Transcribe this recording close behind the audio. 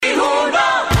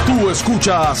Tú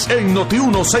escuchas en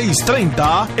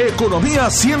Noti1630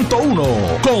 Economía 101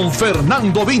 con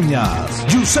Fernando Viñas,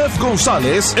 Yusef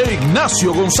González e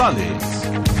Ignacio González.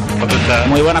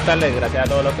 Muy buenas tardes, gracias a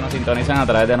todos los que nos sintonizan a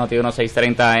través de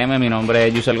Noti1630 AM. Mi nombre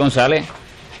es Yusef González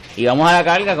y vamos a la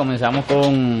carga. Comenzamos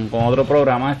con otro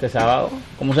programa este sábado.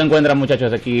 ¿Cómo se encuentran,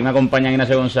 muchachos? Aquí me acompañan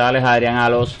Ignacio González, Adrián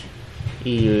Alos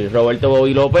y Roberto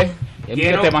Bobby López.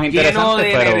 Lleno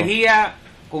de energía,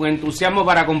 con entusiasmo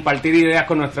para compartir ideas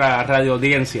con nuestra radio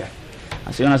audiencia.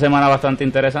 Ha sido una semana bastante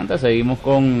interesante. Seguimos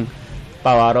con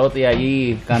Pavarotti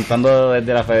allí cantando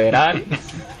desde la Federal.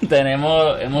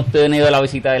 Hemos tenido la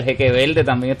visita del Jeque Verde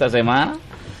también esta semana.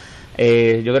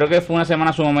 Yo creo que fue una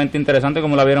semana sumamente interesante.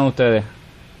 ¿Cómo la vieron ustedes?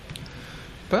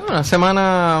 Pues una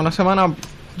semana,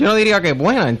 yo no diría que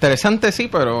buena, interesante sí,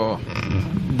 pero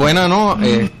buena no.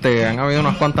 Han habido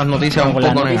unas cuantas noticias un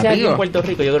poco negativas. Aquí en Puerto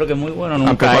Rico yo creo que muy bueno, nunca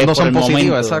aunque cuando es por son el positivas,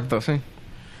 momento. exacto, sí.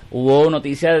 Hubo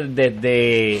noticias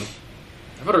desde...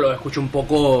 Pero lo escucho un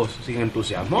poco sin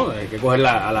entusiasmo. Hay que coger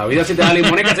a la vida, si te da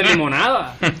limón hay que hacer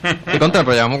limonada. Y contra,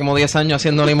 pero llevamos como 10 años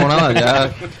haciendo limonada,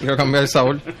 ya quiero cambiar el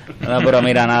sabor. No, pero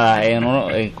mira, nada,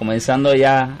 comenzando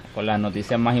ya con las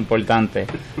noticias más importantes.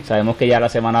 Sabemos que ya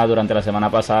durante la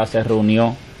semana pasada se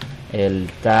reunió el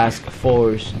Task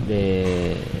Force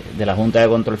de la Junta de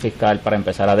Control Fiscal para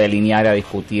empezar a delinear y a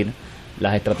discutir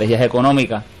las estrategias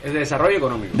económicas. Es de desarrollo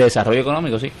económico. De desarrollo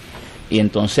económico, sí. Y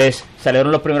entonces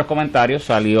salieron los primeros comentarios.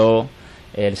 Salió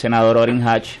el senador Orrin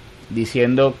Hatch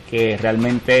diciendo que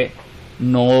realmente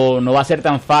no va a ser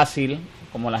tan fácil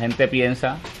como la gente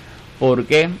piensa. ¿Por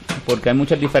qué? Porque hay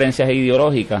muchas diferencias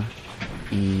ideológicas.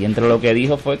 Y entre lo que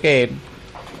dijo fue que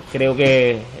creo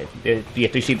que, y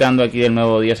estoy citando aquí del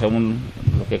Nuevo Día según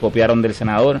lo que copiaron del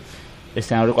senador, el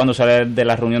senador cuando sale de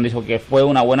la reunión dijo que fue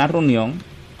una buena reunión,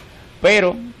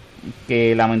 pero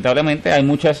que lamentablemente hay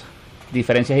muchas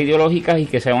diferencias ideológicas y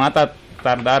que se van a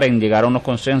tardar en llegar a unos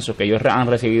consensos, que ellos han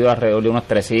recibido alrededor de unas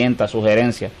 300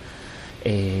 sugerencias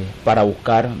para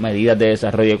buscar medidas de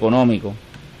desarrollo económico.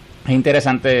 Es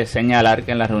interesante señalar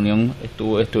que en la reunión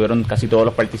estuvieron casi todos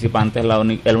los participantes.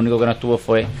 El único que no estuvo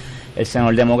fue el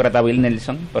senador demócrata Bill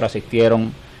Nelson, pero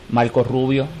asistieron Marco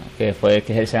Rubio, que es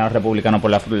el senador republicano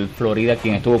por la Florida,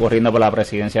 quien estuvo corriendo por la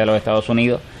presidencia de los Estados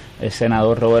Unidos, el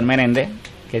senador Robert Menéndez,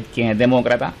 quien es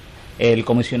demócrata, el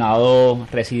comisionado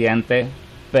residente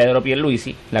Pedro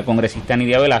Pierluisi, la congresista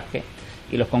Nidia Velázquez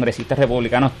y los congresistas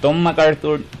republicanos Tom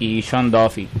MacArthur y Sean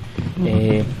Duffy.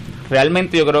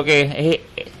 Realmente yo creo que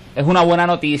es una buena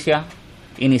noticia.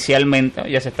 Inicialmente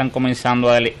ya se están comenzando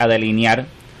a delinear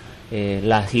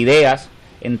las ideas,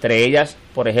 entre ellas,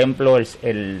 por ejemplo,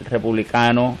 el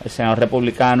senador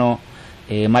republicano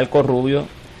Marco Rubio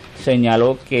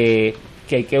señaló que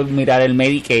hay que mirar el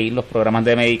Medicaid, los programas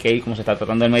de Medicaid, como se está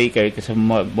tratando el Medicaid, que son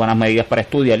buenas medidas para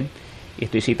estudiar. Y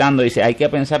estoy citando, dice, hay que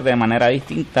pensar de manera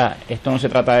distinta. Esto no se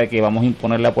trata de que vamos a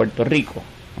imponerle a Puerto Rico,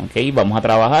 ¿okay? Vamos a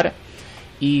trabajar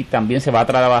y también se va a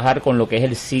trabajar con lo que es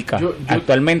el SICA.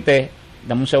 Actualmente,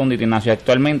 dame un segundito, Ignacio,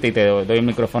 actualmente, y te doy el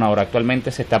micrófono ahora,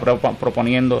 actualmente se está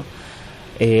proponiendo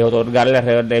otorgarle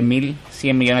alrededor de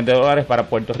 $1,100 millones para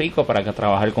Puerto Rico para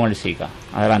trabajar con el SICA.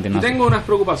 Adelante, Ignacio. Yo tengo unas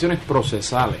preocupaciones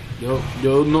procesales.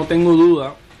 Yo no tengo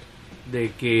duda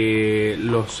de que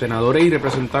los senadores y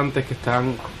representantes que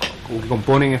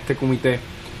componen este comité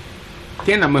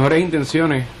tienen las mejores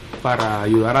intenciones para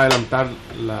ayudar a adelantar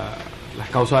las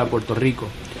causas de Puerto Rico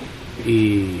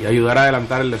y ayudar a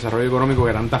adelantar el desarrollo económico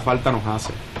que tanta falta nos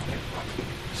hace.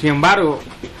 Sin embargo,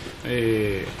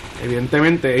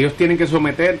 evidentemente ellos tienen que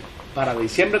someter para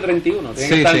diciembre 31, tienen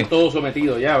que estar todo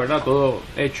sometido ya, ¿verdad? Todo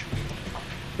hecho.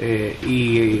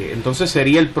 Y entonces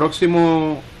sería el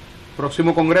próximo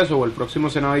Congreso o el próximo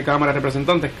Senado y Cámara de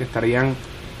Representantes que estarían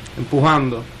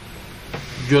empujando.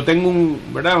 Yo tengo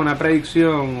una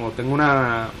predicción, o tengo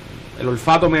el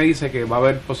olfato me dice que va a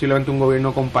haber posiblemente un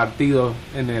gobierno compartido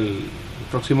en el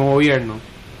próximo gobierno.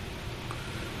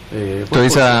 ¿Tú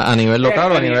dices a nivel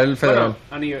local o a nivel federal?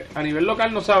 Bueno, a nivel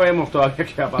local no sabemos todavía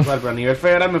qué va a pasar, pero a nivel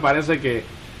federal me parece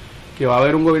que va a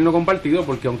haber un gobierno compartido,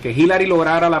 porque aunque Hillary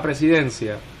lograra la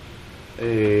presidencia,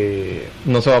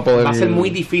 no se va a poder. Va a ser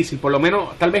muy difícil, por lo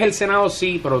menos, tal vez el Senado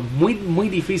sí, pero muy, muy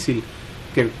difícil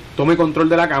que tome control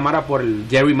de la Cámara por el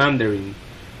gerrymandering.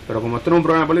 Pero como esto no es un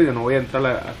programa político, no voy a entrar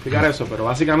a explicar eso, pero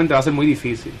básicamente va a ser muy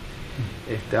difícil.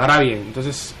 Ahora bien,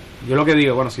 entonces, yo lo que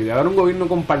digo, bueno, si debe haber un gobierno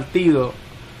compartido,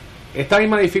 esta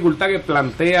misma dificultad que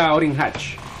plantea Orrin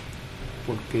Hatch,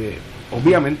 porque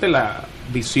obviamente la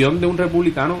visión de un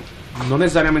republicano no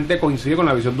necesariamente coincide con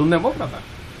la visión de un demócrata.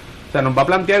 O sea, nos va a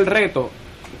plantear el reto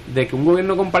de que un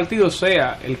gobierno compartido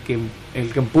sea el que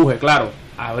empuje, claro.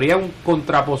 habría una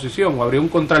contraposición o habría un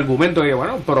contraargumento que,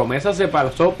 bueno, Promesa se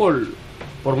pasó por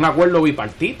un acuerdo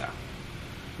bipartita.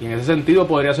 Y en ese sentido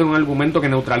podría ser un argumento que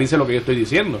neutralice lo que yo estoy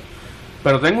diciendo.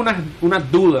 Pero tengo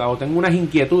unas dudas o tengo unas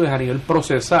inquietudes a nivel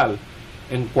procesal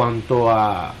en cuanto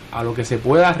a lo que se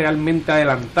pueda realmente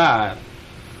adelantar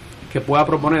que pueda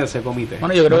proponer ese comité.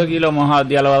 Bueno, yo creo que aquí lo hemos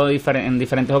dialogado en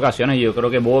diferentes ocasiones. Yo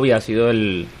creo que Bobby ha sido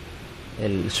el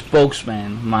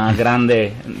spokesman más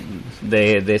grande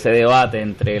de ese debate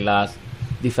entre las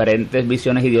diferentes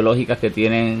visiones ideológicas que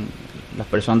tienen las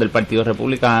personas del Partido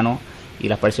Republicano y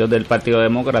las personas del Partido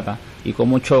Demócrata, y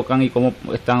cómo chocan y cómo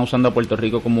están usando a Puerto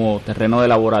Rico como terreno de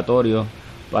laboratorio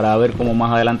para ver cómo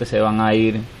más adelante se van a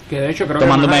ir que de hecho, creo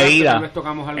tomando que medidas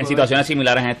en situaciones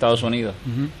similares en Estados Unidos.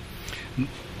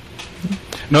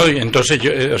 No, entonces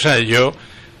yo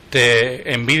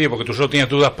te envidio porque tú solo tienes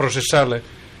dudas procesales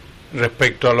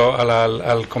respecto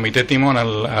al Comité Timón,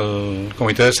 al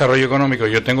Comité de Desarrollo Económico.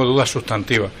 Yo tengo dudas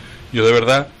sustantivas. Yo de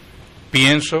verdad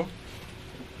pienso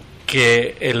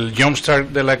que el jumpstart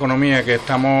de la economía que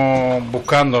estamos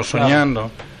buscando,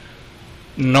 soñando,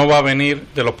 no va a venir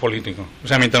de los políticos. O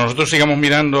sea, mientras nosotros sigamos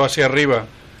mirando hacia arriba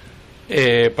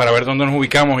para ver dónde nos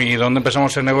ubicamos y dónde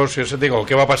empezamos a hacer negocios, digo,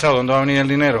 ¿qué va a pasar? ¿Dónde va a venir el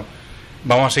dinero?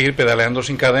 Vamos a seguir pedaleando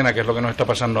sin cadena, que es lo que nos está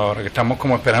pasando ahora, que estamos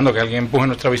como esperando que alguien empuje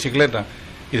nuestra bicicleta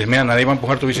y dices, mira, nadie va a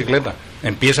empujar tu bicicleta,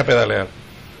 empieza a pedalear.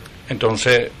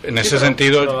 Entonces, en ese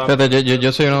sentido...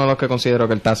 Yo soy uno de los que considero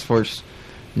que el Task Force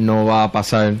no va a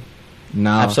pasar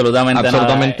nada,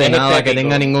 absolutamente nada que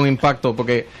tenga ningún impacto,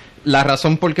 porque la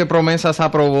razón por qué Promesa se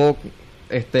aprobó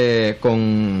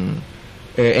en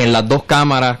las dos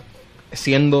cámaras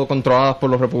siendo controladas por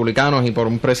los republicanos y por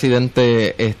un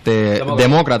presidente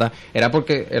demócrata era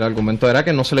porque el argumento era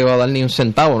que no se le iba a dar ni un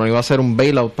centavo, no iba a ser un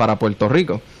bailout para Puerto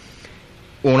Rico.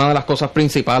 Una de las cosas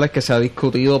principales que se ha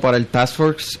discutido para el Task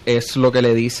Force es lo que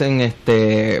le dicen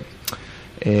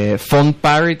fund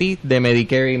parity de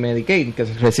Medicare y Medicaid, que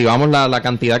recibamos la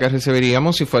cantidad que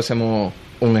recibiríamos si fuésemos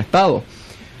un estado.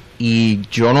 Y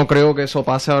yo no creo que eso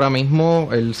pase ahora mismo,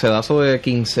 el sedazo de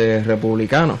 15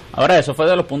 republicanos. Ahora, eso fue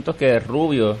de los puntos que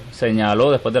Rubio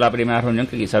señaló después de la primera reunión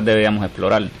que quizás debíamos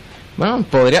explorar. Bueno,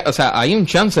 hay un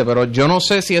chance, pero yo no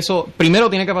sé si eso... Primero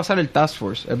tiene que pasar el Task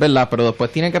Force, es verdad, pero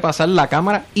después tiene que pasar la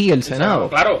Cámara y el Senado.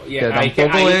 Claro, y ahí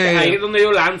es donde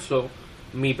yo lanzo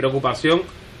mi preocupación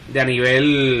de a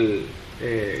nivel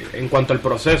en cuanto al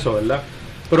proceso, ¿verdad?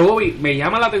 Pero Bobby, me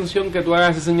llama la atención que tú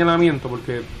hagas ese señalamiento,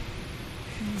 porque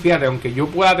fíjate, aunque yo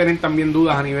pueda tener también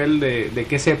dudas a nivel de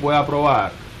qué se puede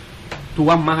aprobar, tú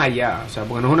vas más allá, o sea,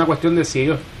 porque no es una cuestión de si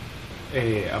ellos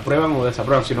aprueban o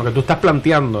desaprueban, sino que tú estás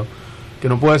planteando que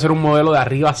no puede ser un modelo de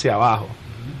arriba hacia abajo.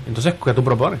 Entonces, ¿qué tú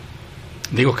propones?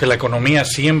 Digo que la economía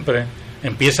siempre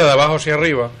empieza de abajo hacia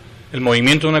arriba, el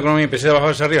movimiento de una economía empieza de abajo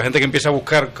hacia arriba, gente que empieza a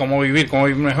buscar cómo vivir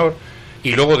mejor,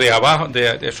 y luego de abajo,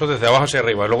 eso desde abajo hacia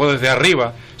arriba, luego desde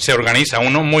arriba se organiza,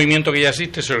 un movimiento que ya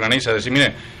existe se organiza, decir,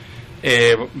 mire,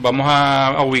 vamos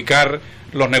a ubicar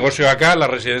los negocios acá, las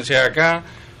residencias acá,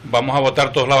 vamos a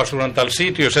botar toda la basura en tal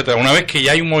sitio, etcétera. Una vez que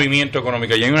ya hay un movimiento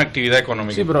económico, ya hay una actividad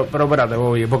económica. Sí, pero espérate,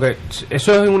 Bobby, porque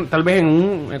eso es tal vez en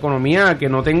una economía que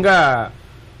no tenga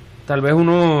tal vez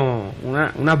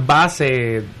una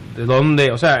base de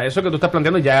donde, o sea, eso que tú estás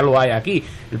planteando ya lo hay aquí.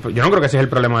 Yo no creo que ese es el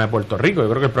problema de Puerto Rico, yo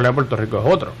creo que el problema de Puerto Rico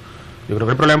es otro. Yo creo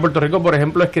que el problema de Puerto Rico, por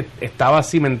ejemplo, es que estaba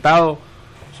cimentado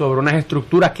sobre unas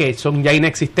estructuras que son ya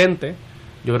inexistentes.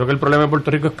 Yo creo que el problema de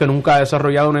Puerto Rico es que nunca ha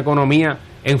desarrollado una economía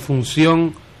en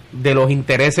función de los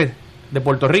intereses de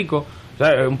Puerto Rico. O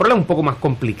sea, es un problema un poco más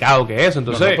complicado que eso.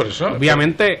 Entonces, por eso,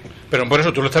 obviamente... Pero por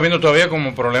eso tú lo estás viendo todavía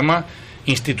como problemas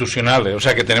institucionales. O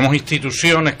sea, que tenemos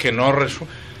instituciones que no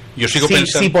yo sigo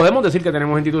pensando... Sí, podemos decir que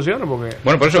tenemos instituciones, porque...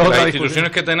 Bueno, por eso las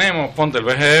instituciones que tenemos, ponte el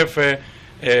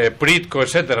BGF, PRITCO,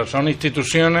 etcétera, son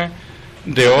instituciones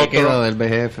de lo otro... que queda del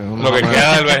BGF. Lo que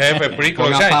queda del BGF, PRITCO,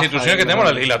 o sea, instituciones que tenemos,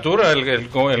 la legislatura,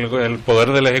 el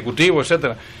poder del Ejecutivo,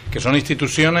 etcétera, que son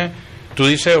instituciones... Tú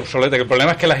dices obsoleta, que el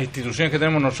problema es que las instituciones que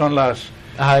tenemos no son las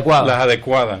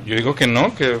adecuadas. Yo digo que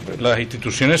no, que las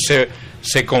instituciones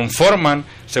se conforman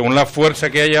según la fuerza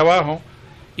que hay abajo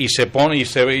y se pone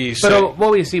Pero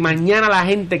Bobby, si mañana la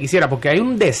gente quisiera, porque hay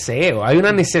un deseo, hay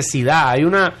una necesidad, hay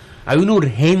una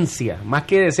urgencia, más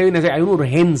que deseo y necesidad, hay una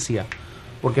urgencia,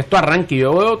 porque esto arranque.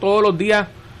 Yo veo todos los días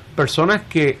personas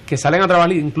que salen a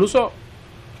trabajar, incluso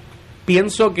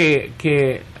pienso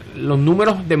que los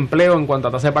números de empleo en cuanto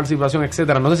a tasa de participación,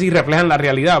 etcétera, no sé si reflejan la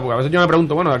realidad, porque a veces yo me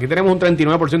pregunto, bueno, aquí tenemos un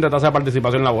 39% de tasa de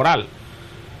participación laboral,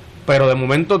 pero de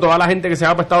momento toda la gente que se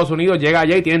va para Estados Unidos llega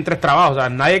allá y tienen 3 trabajos, o sea,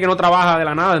 nadie que no trabaja de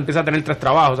la nada empieza a tener 3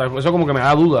 trabajos, o sea, eso como que me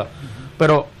da duda,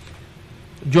 pero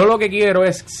Yo lo que quiero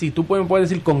es, si tú me puedes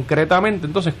decir concretamente,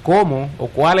 entonces, cómo o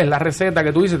cuál es la receta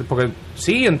que tú dices, porque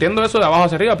sí, entiendo eso de abajo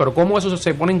hacia arriba, pero cómo eso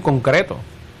se pone en concreto.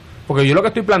 Porque yo lo que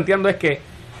estoy planteando es que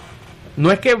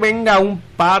no es que venga un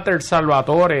pater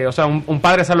salvatore, o sea, un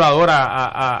padre salvador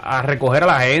a recoger a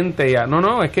la gente.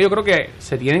 No, es que yo creo que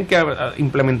se tienen que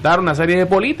implementar una serie de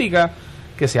políticas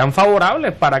que sean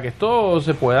favorables para que esto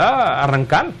se pueda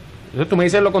arrancar. Entonces tú me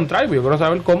dices lo contrario, pero yo quiero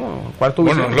saber cuál es tu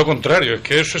visión. Bueno, lo contrario, es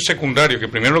que eso es secundario, que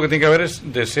primero lo que tiene que haber es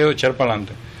deseo de echar para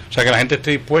adelante. O sea, que la gente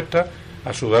esté dispuesta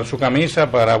a sudar su camisa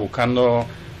para buscando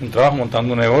un trabajo,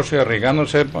 montando un negocio,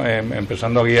 arriesgándose,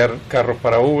 empezando a guiar carros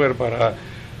para Uber, para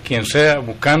quien sea,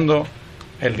 buscando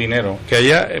el dinero. Que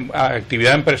haya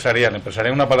actividad empresarial.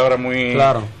 Empresarial es una palabra muy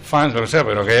fancy, lo que sea,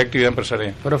 pero que haya actividad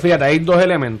empresarial. Pero fíjate, hay dos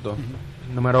elementos.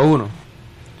 Número uno,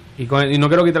 y no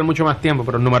quiero quitar mucho más tiempo,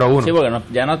 pero el número uno. Sí, porque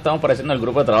ya no estamos pareciendo el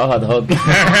grupo de trabajo ad hoc.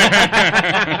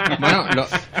 Bueno,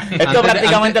 esto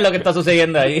prácticamente es lo que está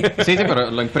sucediendo ahí. Sí,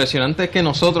 pero lo impresionante es que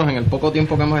nosotros, en el poco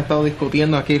tiempo que hemos estado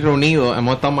discutiendo aquí reunidos,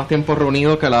 hemos estado más tiempo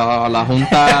reunidos que la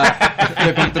Junta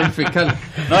de Control Fiscal.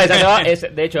 No,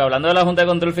 de hecho, hablando de la Junta de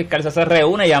Control Fiscal, esa se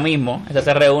reúne ya mismo.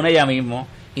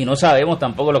 Y no sabemos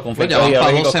tampoco los conflictos ideológicos.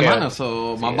 Para 2 semanas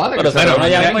o más vale. Pero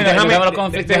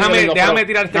déjame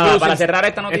tirar este closing, para cerrar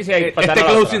esta noticia y pasar este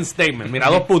closing statement. Mira,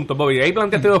 2 puntos, Bobby. Ahí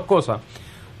planteaste 2 cosas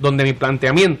donde mi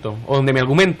planteamiento o donde mi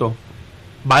argumento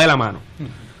va de la mano.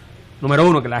 Número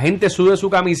 1, que la gente sude su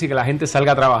camisa y que la gente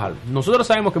salga a trabajar. Nosotros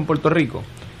sabemos que en Puerto Rico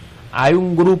hay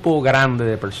un grupo grande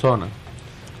de personas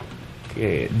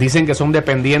que dicen que son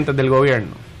dependientes del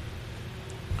gobierno.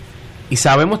 Y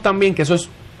sabemos también que eso es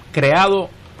creado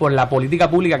por la política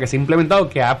pública que se ha implementado,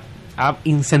 que ha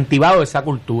incentivado esa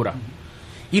cultura.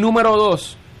 Y número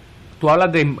 2, tú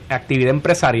hablas de actividad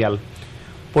empresarial.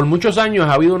 Por muchos años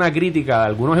ha habido una crítica de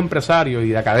algunos empresarios y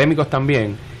de académicos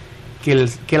también, que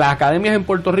las academias en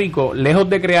Puerto Rico, lejos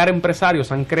de crear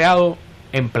empresarios, han creado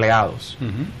empleados.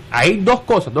 Hay 2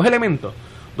 cosas, 2 elementos,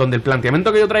 donde el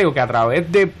planteamiento que yo traigo, que a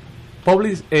través de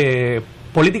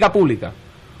política pública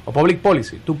o public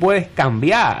policy, tú puedes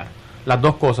cambiar las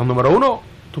 2 cosas. Número 1,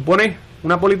 tú pones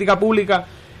una política pública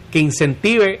que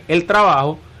incentive el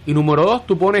trabajo, y número 2,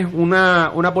 tú pones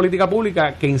una política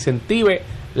pública que incentive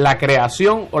la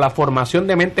creación o la formación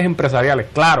de mentes empresariales.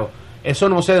 Claro, eso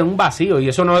no se da en un vacío, y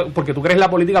eso no, porque tú crees la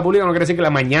política pública no quiere decir que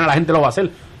mañana la gente lo va a hacer,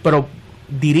 pero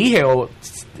dirige o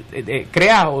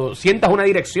crea o sientas una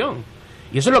dirección.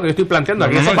 Y eso es lo que yo estoy planteando.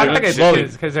 Aquí hace falta que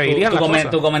se dirijan las cosas.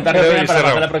 Tu comentario para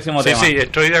pasar al próximo tema. Sí,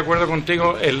 estoy de acuerdo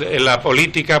contigo. La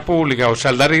política pública, o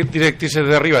sea, el dar directrices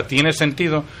de arriba tiene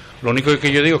sentido. Lo único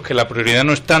que yo digo es que la prioridad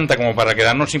no es tanta como para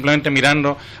quedarnos simplemente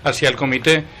mirando hacia el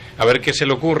comité a ver qué se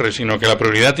le ocurre, sino que la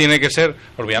prioridad tiene que ser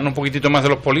olvidarnos un poquitito más de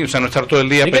los políticos, o sea, no estar todo el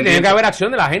día pendiente. Tiene que haber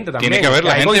acción de la gente también. Tiene que haber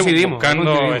la gente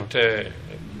buscando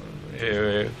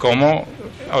cómo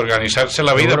organizarse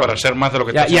la vida para hacer más de lo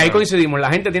que está haciendo. Y ahí coincidimos,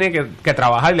 la gente tiene que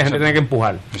trabajar y la gente tiene que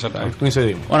empujar. Exactamente.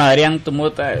 Coincidimos. Bueno, Adrián,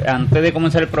 antes de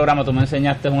comenzar el programa tú me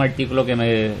enseñaste un artículo que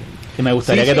me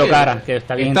gustaría que tocara, que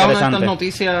está bien interesante. Esta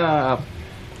noticias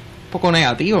un poco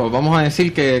negativas, vamos a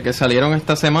decir, que salieron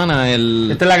esta semana.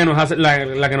 Esta es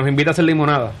la que nos invita a hacer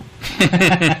limonada.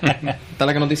 Esta es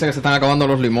la que nos dice que se están acabando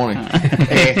los limones.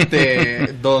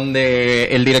 Donde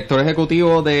el director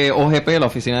ejecutivo de OGP, la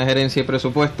Oficina de Gerencia y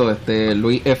Presupuesto,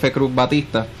 Luis F. Cruz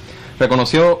Batista,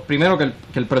 reconoció primero que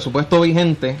el presupuesto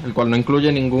vigente, el cual no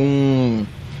incluye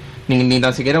ni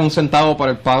tan siquiera un centavo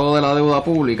para el pago de la deuda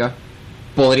pública,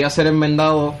 podría ser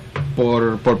enmendado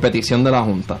por petición de la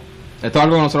Junta. Esto es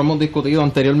algo que nosotros hemos discutido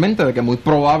anteriormente, de que muy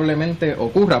probablemente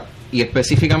ocurra, y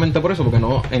específicamente por eso, porque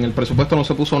en el presupuesto no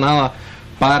se puso nada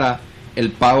para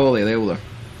el pago de deuda.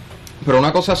 Pero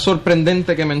una cosa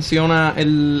sorprendente que menciona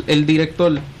el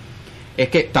director es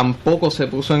que tampoco se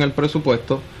puso en el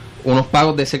presupuesto unos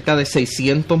pagos de cerca de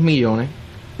 600 millones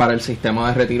para el sistema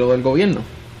de retiro del gobierno.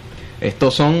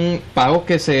 Estos son pagos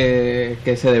que se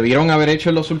debieron haber hecho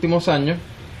en los últimos años.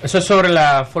 Eso es sobre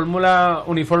la fórmula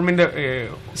uniforme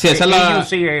sí, esa es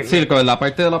la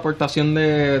parte de la aportación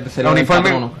de la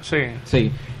uniforme,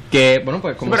 sí. Que bueno,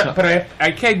 pues como pero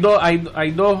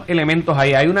hay dos elementos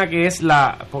ahí. Hay una que es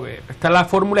porque está la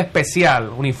fórmula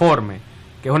especial uniforme,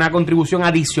 que es una contribución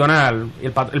adicional.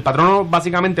 El patrono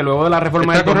básicamente luego de la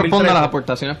reforma del 2003 corresponde a las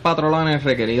aportaciones patronales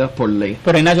requeridas por ley.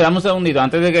 Pero Ignacio, dame un segundito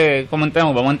antes de que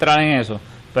comentemos, vamos a entrar en eso.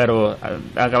 Pero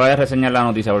acaba de reseñar la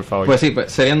noticia, por favor. Pues sí,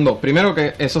 serían 2. Primero,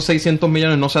 que esos 600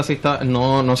 millones no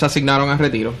se asignaron a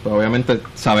retiro. Pero obviamente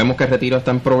sabemos que el retiro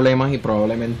está en problemas y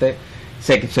probablemente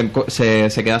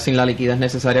se queda sin la liquidez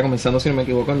necesaria, comenzando, si no me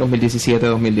equivoco, en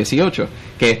 2017-2018.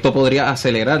 Que esto podría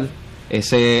acelerar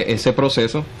ese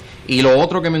proceso. Y lo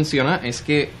otro que menciona es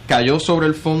que cayó sobre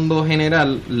el Fondo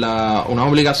General unas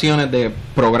obligaciones de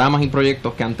programas y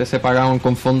proyectos que antes se pagaban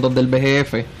con fondos del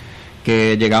BGF,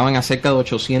 que llegaban a cerca de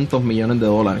 $800 millones.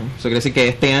 Eso quiere decir que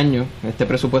este año, este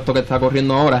presupuesto que está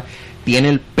corriendo ahora, tiene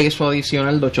el peso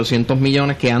adicional de 800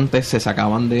 millones que antes se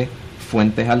sacaban de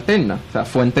fuentes alternas, o sea,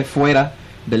 fuentes fuera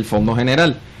del Fondo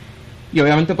General. Y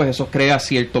obviamente pues eso crea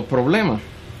ciertos problemas.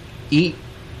 Y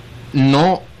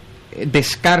no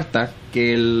descarta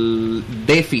que el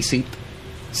déficit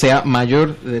sea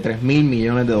mayor de $3,000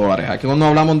 millones. Aquí cuando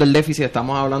hablamos del déficit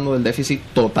estamos hablando del déficit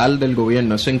total del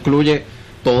gobierno. Eso incluye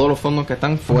todos los fondos que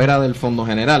están fuera del Fondo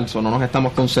General. Eso no nos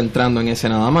estamos concentrando en ese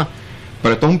nada más.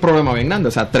 Pero esto es un problema bien grande.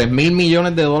 O sea, $3,000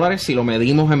 millones, si lo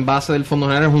medimos en base del Fondo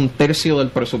General, es 1/3 del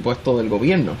presupuesto del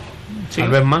gobierno. Sí. Tal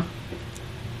vez más.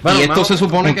 Bueno, y esto se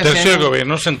supone que sea del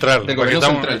gobierno central. Del gobierno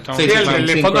central. Sí,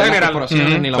 el Fondo General.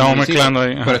 Estamos mezclando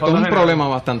ahí. Pero esto es un problema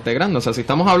bastante grande. O sea, si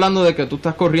estamos hablando de que tú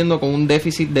estás corriendo con un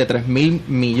déficit de $3,000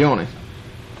 millones,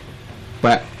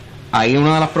 pues ahí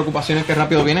una de las preocupaciones que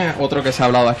rápido viene es otro que se ha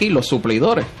hablado aquí, los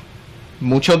suplidores.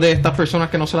 Muchos de estas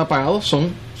personas que no se le ha pagado son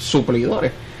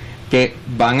suplidores, que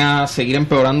van a seguir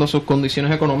empeorando sus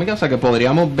condiciones económicas. O sea, que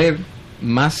podríamos ver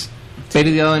más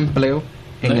pérdida de empleo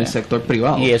en el sector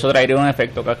privado. Y eso traería un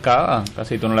efecto cascada.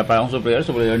 Casi tú no le pagas a un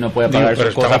suplidor no puede pagar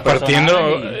sus cosas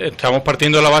estamos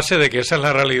partiendo de la base de que esa es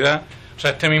la realidad. O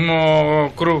sea, este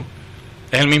mismo Cruz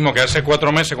es el mismo que hace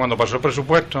 4 meses, cuando pasó el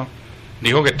presupuesto,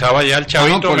 dijo que estaba ya el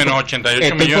chavito menos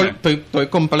 88 millones. Estoy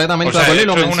completamente de acuerdo, y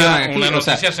lo mencionan aquí. Una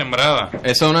noticia sembrada.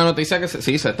 Esa es una noticia que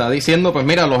se está diciendo, pues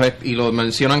mira, y lo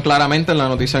mencionan claramente en la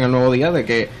noticia en El Nuevo Día, de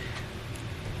que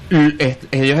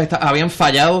ellos habían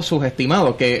fallado sus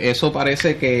estimados, que eso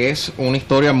parece que es una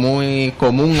historia muy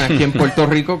común aquí en Puerto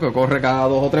Rico, que ocurre cada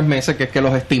 2 o 3 meses, que es que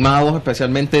los estimados,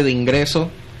 especialmente de ingresos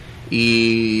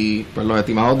y pues los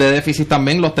estimados de déficit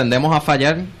también, los tendemos a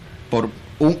fallar por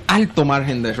un alto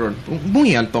margen de error, un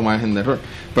muy alto margen de error.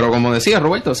 Pero como decía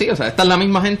Roberto, sí, o sea, esta es la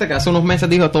misma gente que hace unos meses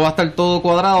dijo esto va a estar todo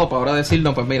cuadrado, para ahora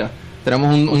decirnos, pues mira,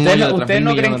 tenemos un ¿Ustedes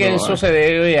no creen que eso se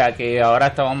debe a que ahora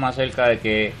estamos más cerca de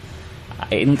que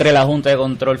entre la Junta de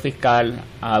Control Fiscal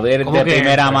a ver de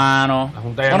primera mano?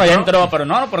 Bueno, ya entró, pero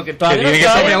no, porque todavía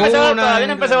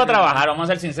no empezado a trabajar, vamos a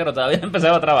ser sinceros, todavía no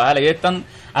empezado a trabajar. Ellos están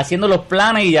haciendo los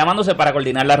planes y llamándose para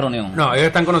coordinar la reunión. No, ellos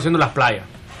están conociendo las playas.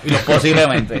 Y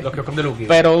posiblemente. Los que de Luquillo.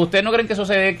 Pero ¿ustedes no creen que eso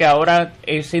se debe que ahora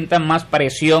sientan más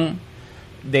presión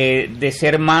de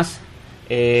ser más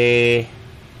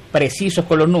precisos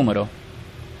con los números?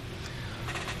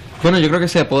 Bueno, yo creo que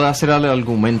se puede hacer el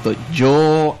argumento.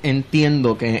 Yo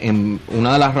entiendo que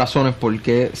una de las razones por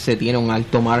qué se tiene un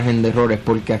alto margen de error es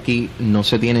porque aquí no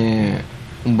se tiene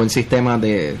un buen sistema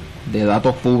de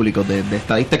datos públicos, de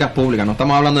estadísticas públicas. No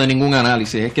estamos hablando de ningún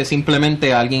análisis, es que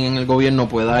simplemente alguien en el gobierno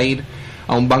pueda ir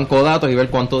a un banco de datos y ver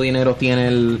cuánto dinero tiene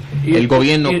el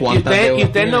gobierno, cuántas deudas ¿Y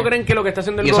ustedes no creen que lo que está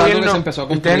haciendo el gobierno... Es algo que se empezó a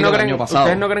construir el año pasado.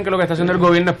 ¿Ustedes no creen que lo que está haciendo el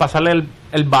gobierno es pasarle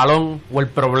el balón o el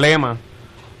problema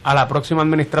a la próxima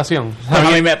administración? A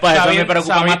mí me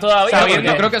preocupa más todavía.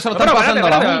 Yo creo que eso lo están pasando a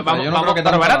la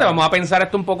Junta. Vamos a pensar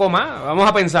esto un poco más. Vamos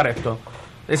a pensar esto.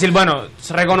 Es decir, bueno,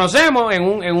 reconocemos en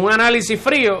un análisis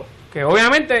frío que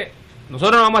obviamente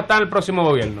nosotros no vamos a estar en el próximo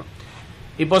gobierno.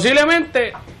 Y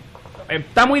posiblemente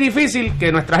está muy difícil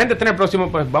que nuestra gente esté en el próximo.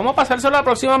 Pues vamos a pasárselo a la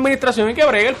próxima administración y que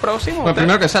bregue el próximo. Pues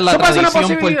primero que esa es la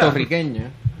tradición puertorriqueña.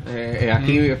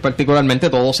 Aquí particularmente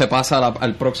todo se pasa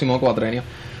al próximo cuatrenio.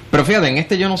 Pero fíjate, en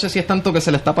yo no sé si es tanto que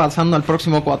se le está pasando al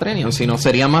próximo cuatrenio, sino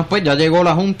sería más, pues ya llegó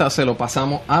la Junta, se lo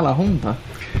pasamos a la Junta.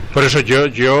 Por eso yo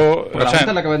la Junta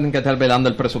es la que tiene que estar velando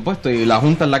el presupuesto y la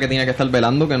Junta es la que tiene que estar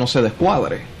velando que no se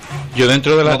descuadre. Yo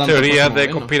dentro de las teorías de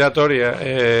conspiratoria,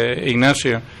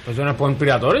 Ignacio... Pues eso no es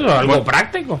conspiratorio, eso es algo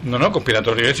práctico. No,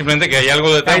 conspiratorio es simplemente que hay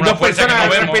algo detrás, hay dos personas que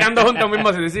no vemos, respirando juntos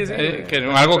mismos.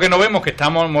 Algo que no vemos, que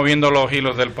estamos moviendo los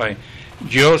hilos del país.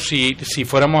 Yo, si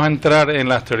fuéramos a entrar en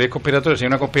las teorías conspiratorias, si hay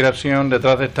una conspiración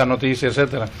detrás de esta noticia,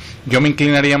 etcétera, yo me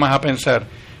inclinaría más a pensar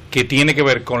que tiene que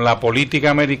ver con la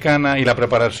política americana y la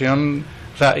preparación,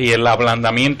 o sea, y el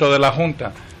ablandamiento de la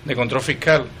Junta de Control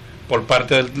Fiscal por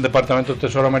parte del Departamento del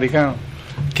Tesoro americano,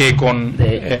 que con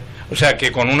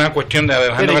que con una cuestión de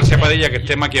Alejandro García Padilla que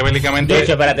esté maquiavélicamente... De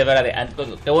hecho, espérate,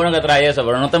 qué bueno que trae eso,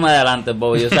 pero no te me adelantes,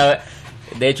 Bobby.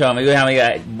 De hecho, amigos y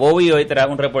amigas, Bobby hoy trae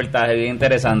un reportaje bien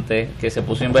interesante que se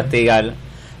puso a investigar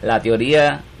la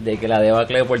teoría de que la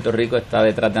debacle de Puerto Rico está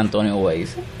detrás de Antonio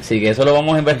Weiss. Así que eso lo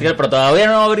vamos a investigar, pero todavía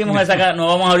no abrimos no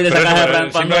vamos a abrir esa caja de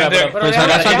Pandora. Pero si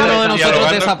acaso alguno de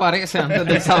nosotros desaparece antes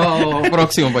del sábado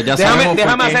próximo, pues ya sabemos.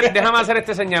 Déjame hacer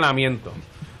este señalamiento.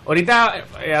 Ahorita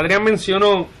Adrián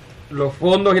mencionó los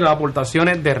fondos y las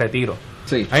aportaciones de retiro.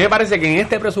 Sí. A mí me parece que en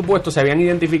este presupuesto se habían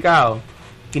identificado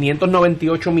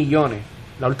 598 millones.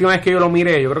 La última vez que yo lo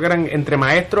miré, yo creo que eran entre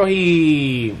maestros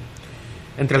y...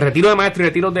 entre el retiro de maestros y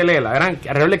retiros de Lela, eran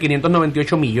alrededor de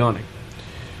 598 millones.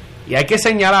 Y hay que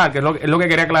señalar, que es lo que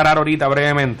quería aclarar ahorita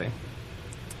brevemente,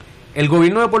 el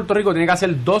gobierno de Puerto Rico tiene que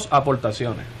hacer 2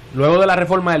 aportaciones. Luego de la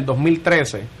reforma del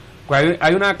 2013, pues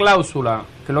hay una cláusula,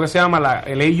 que es lo que se llama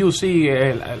el AUC,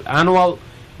 el Annual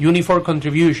Uniform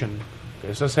Contribution,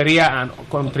 que eso sería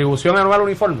contribución anual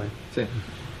uniforme, sí,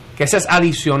 que ese es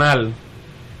adicional,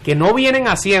 que no vienen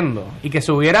haciendo y que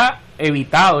se hubiera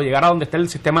evitado llegar a donde está el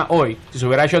sistema hoy, si se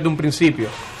hubiera hecho desde un principio,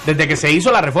 desde que se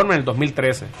hizo la reforma en el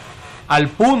 2013, al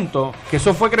punto que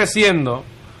eso fue creciendo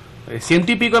 100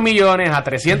 y pico de millones a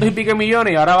 300 y pico de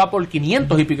millones y ahora va por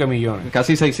 500 y pico de millones.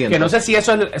 Casi 600. Que no sé si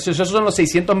esos son los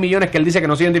 600 millones que él dice que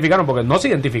no se identificaron, porque no se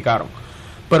identificaron.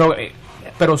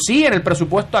 Pero sí, en el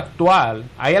presupuesto actual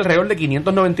hay alrededor de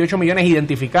 598 millones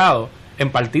identificados en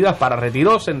partidas para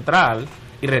retiro central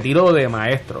y retiro de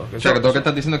maestros. O sea, que tú lo que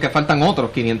estás diciendo es que faltan otros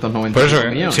 598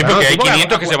 millones. Sí, porque hay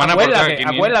 500 que se van a aportar.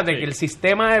 Acuérdate que el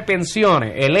sistema de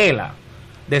pensiones, el ELA,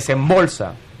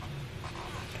 desembolsa,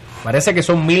 parece que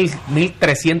son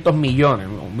 1.300 millones,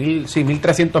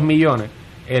 1.300 millones,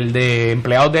 el de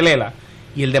empleados del ELA,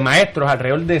 y el de maestros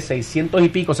alrededor de 600 y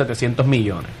pico, 700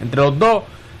 millones. Entre los dos,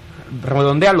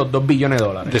 redondean los $2 billones.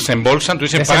 Desembolsan, tú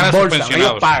dices, pagan a sus pensionados.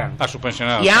 Ellos pagan. A sus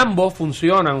pensionados. Y ambos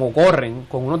funcionan o corren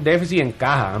con unos déficits en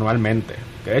caja anualmente,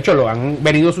 que de hecho lo han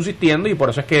venido subsistiendo, y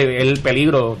por eso es que es el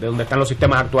peligro de donde están los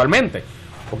sistemas actualmente,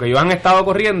 porque ellos han estado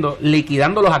corriendo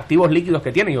liquidando los activos líquidos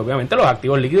que tienen, y obviamente los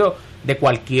activos líquidos de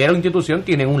cualquier institución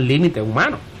tienen un límite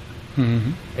humano.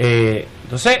 Uh-huh.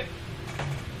 Entonces,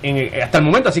 hasta el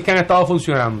momento así que han estado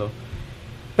funcionando,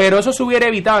 pero eso se hubiera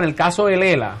evitado en el caso de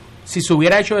Lela si se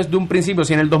hubiera hecho desde un principio.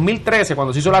 Si en el 2013,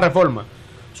 cuando se hizo la reforma,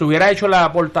 se hubiera hecho la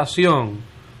aportación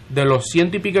de los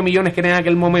 100 y pico millones que era en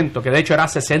aquel momento, que de hecho era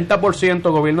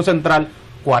 60% gobierno central,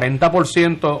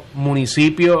 40%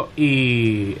 municipio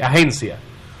y agencia,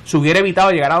 se hubiera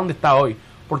evitado llegar a donde está hoy,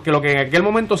 porque lo que en aquel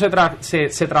momento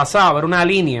se trazaba era una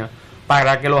línea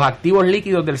para que los activos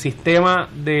líquidos del sistema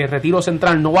de retiro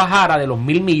central no bajara de los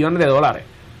 $1,000 millones,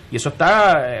 y eso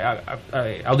está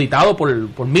auditado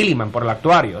por Milliman, por el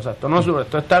actuario. O sea,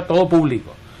 esto está todo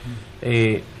público,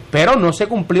 pero no se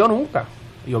cumplió nunca.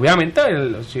 Y obviamente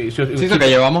si que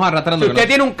llevamos arrastrando, si usted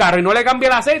tiene un carro y no le cambia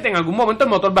el aceite, en algún momento el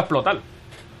motor va a explotar.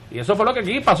 Y eso fue lo que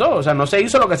aquí pasó. O sea, no se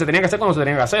hizo lo que se tenía que hacer cuando se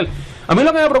tenía que hacer. A mí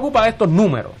lo que me preocupa de estos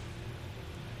números,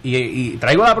 y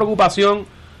traigo la preocupación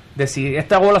de si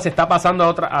esta bola se está pasando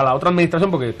a la otra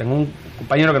administración, porque tengo un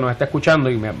compañero que nos está escuchando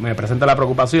y me presenta la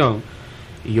preocupación,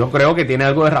 y yo creo que tiene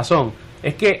algo de razón.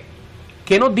 Es que,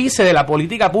 ¿qué nos dice de la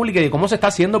política pública y de cómo se está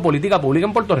haciendo política pública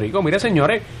en Puerto Rico? Mire,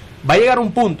 señores, va a llegar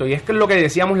un punto, y es que es lo que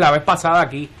decíamos la vez pasada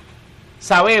aquí,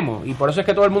 sabemos, y por eso es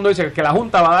que todo el mundo dice que la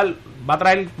Junta va a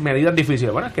traer medidas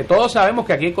difíciles. Bueno, es que todos sabemos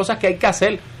que aquí hay cosas que hay que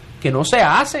hacer que no se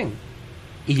hacen.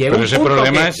 Y llega un punto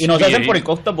y no se hacen por el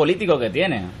costo político que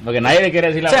tiene, porque nadie le quiere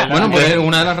decir la verdad. Bueno, pues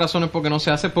una de las razones por qué no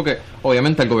se hace es porque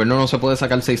obviamente el gobierno no se puede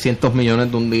sacar 600 millones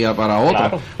de un día para otro.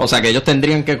 Claro. O sea que ellos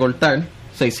tendrían que cortar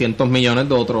 600 millones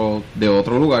de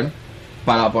otro lugar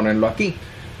para ponerlo aquí.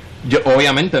 Yo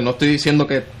obviamente no estoy diciendo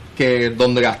que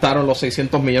donde gastaron los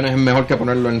 600 millones es mejor que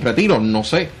ponerlo en retiro, no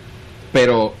sé,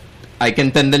 pero hay que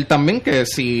entender también que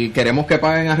si queremos que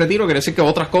paguen a retiro, quiere decir que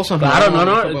otras cosas... Claro,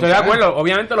 no, estoy de acuerdo.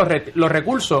 Obviamente los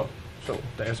recursos,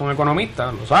 ustedes son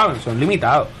economistas, lo saben, son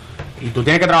limitados. Y tú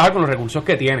tienes que trabajar con los recursos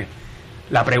que tienes.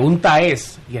 La pregunta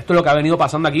es, y esto es lo que ha venido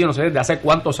pasando aquí, yo no sé, desde hace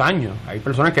cuántos años. Hay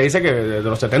personas que dicen que desde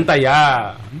los 70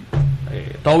 ya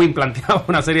Tobin planteaba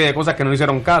una serie de cosas que no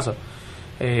hicieron caso.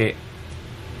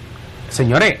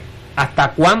 Señores, ¿hasta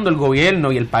cuándo el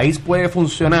gobierno y el país puede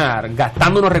funcionar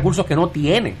gastando unos recursos que no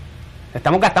tiene?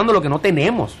 Estamos gastando lo que no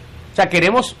tenemos. O sea,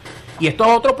 queremos... Y esto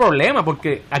es otro problema,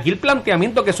 porque aquí el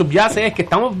planteamiento que subyace es que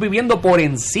estamos viviendo por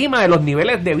encima de los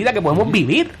niveles de vida que podemos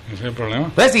vivir. Ese es el problema.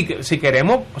 Entonces, si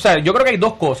queremos... O sea, yo creo que hay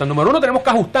dos cosas. Número uno, tenemos que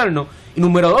ajustarnos. Y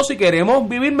número dos, si queremos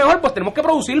vivir mejor, pues tenemos que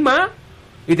producir más.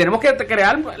 Y tenemos que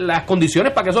crear las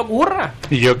condiciones para que eso ocurra.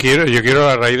 Y yo quiero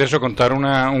a raíz de eso contar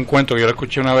un cuento que yo le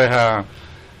escuché una vez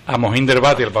a Mohinder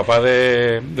Bhatia, el papá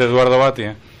de Eduardo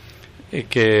Bhatia,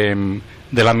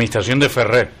 de la administración de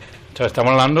Ferrer. O sea,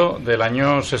 estamos hablando del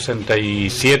año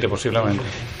 67 posiblemente.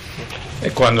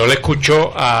 Cuando él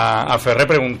escuchó a Ferrer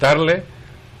preguntarle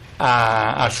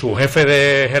a su jefe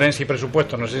de gerencia y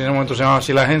presupuesto, no sé si en ese momento se llamaba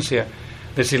así la agencia,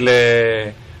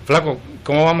 decirle: flaco,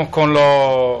 ¿cómo vamos con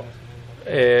los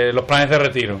planes de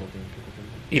retiro?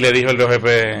 Y le dijo el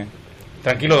jefe: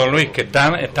 tranquilo, don Luis, que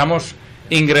estamos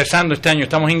ingresando este año,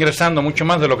 estamos ingresando mucho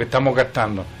más de lo que estamos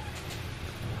gastando.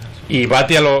 Y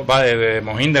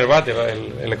Mohinder Bhatia,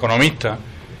 el economista,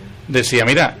 decía,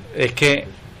 mira, es que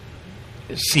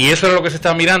si eso es lo que se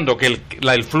está mirando, que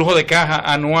el flujo de caja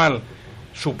anual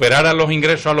superara los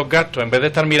ingresos a los gastos, en vez de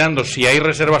estar mirando si hay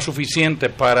reservas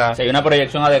suficientes para... Si hay una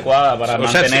proyección adecuada para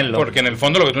mantenerlo. Sí, porque en el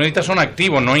fondo lo que tú necesitas son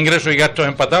activos, no ingresos y gastos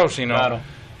empatados, sino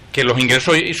que los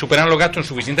ingresos superan los gastos en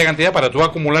suficiente cantidad para tú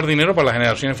acumular dinero para las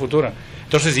generaciones futuras.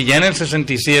 Entonces, si ya en el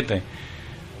 67,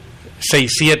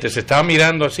 67, se estaba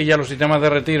mirando así ya los sistemas de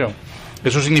retiro,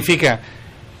 eso significa,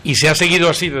 y se ha seguido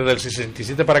así desde el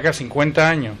 67 para acá, 50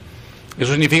 años,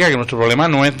 eso significa que nuestro problema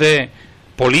no es de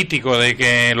político, de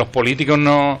que los políticos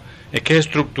no, es que es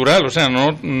estructural, o sea,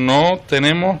 no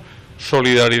tenemos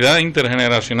solidaridad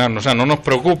intergeneracional, o sea, no nos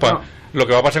preocupa lo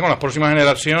que va a pasar con las próximas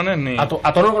generaciones ni... A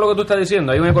tono con lo que tú estás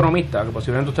diciendo, hay un economista que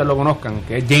posiblemente ustedes lo conozcan,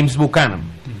 que es James Buchanan,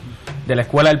 de la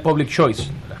escuela del Public Choice,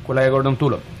 la escuela de Gordon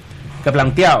Tullock, que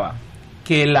planteaba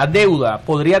que la deuda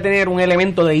podría tener un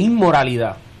elemento de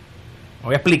inmoralidad. Me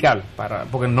voy a explicar,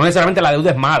 porque no necesariamente la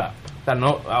deuda es mala. O sea,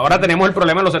 ahora tenemos el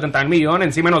problema de los 70.000 millones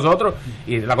encima de nosotros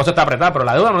y la cosa está apretada, pero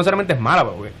la deuda no necesariamente es mala,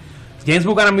 porque James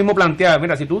Buchanan mismo planteaba,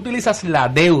 mira, si tú utilizas la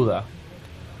deuda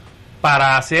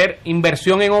para hacer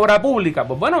inversión en obra pública,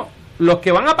 pues bueno, los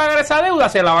que van a pagar esa deuda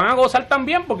se la van a gozar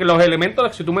también, porque los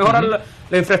elementos, si tú mejoras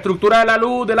la infraestructura de la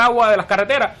luz, del agua, de las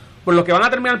carreteras, pues los que van a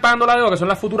terminar pagando la deuda, que son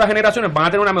las futuras generaciones, van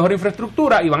a tener una mejor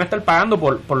infraestructura y van a estar pagando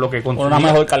por lo que consumían. Por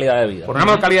una mejor calidad de vida. Por una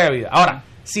mejor calidad de vida. Ahora,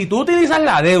 si tú utilizas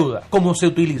la deuda como se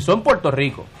utilizó en Puerto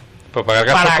Rico, para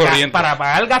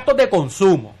pagar gastos de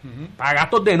consumo, para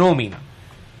gastos de nómina,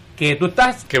 que tú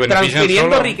estás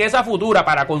transfiriendo riqueza futura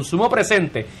para consumo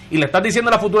presente y le estás diciendo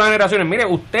a las futuras generaciones, mire,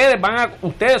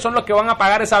 ustedes son los que van a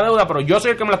pagar esa deuda, pero yo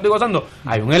soy el que me la estoy gozando,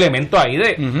 hay un elemento ahí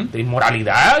de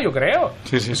inmoralidad, yo creo.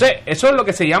 Sí. Entonces, eso es lo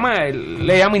que se llama,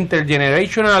 le llama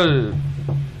intergenerational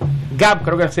gap,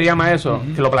 creo que se llama eso,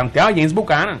 que lo planteaba James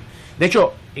Buchanan. De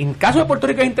hecho, en caso de Puerto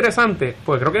Rico es interesante,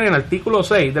 porque creo que en el artículo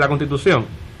 6 de la Constitución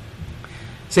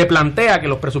se plantea que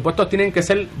los presupuestos tienen que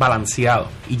ser balanceados.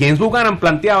 Y James Buchanan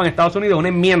planteaba en Estados Unidos una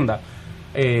enmienda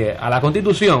a la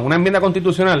Constitución, una enmienda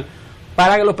constitucional,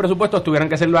 para que los presupuestos tuvieran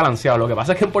que ser balanceados. Lo que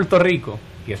pasa es que en Puerto Rico,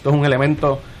 y esto es un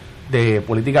elemento de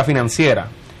política financiera,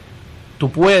 tú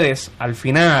puedes al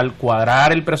final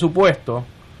cuadrar el presupuesto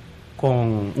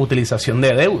con utilización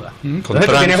de deuda. Entonces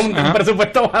tú tienes un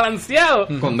presupuesto balanceado,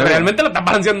 realmente lo estás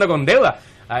balanceando con deuda.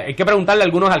 Hay que preguntarle a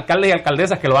algunos alcaldes y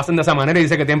alcaldesas que lo hacen de esa manera y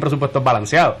dicen que tienen presupuestos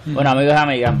balanceados. Bueno, amigos y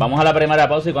amigas, vamos a la primera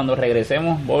pausa y cuando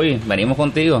regresemos, Bobby, venimos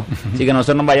contigo. Así que no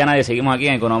se nos vaya nadie, seguimos aquí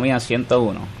en Economía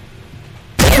 101.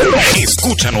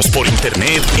 Escúchanos por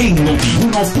internet en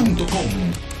notiuno.com.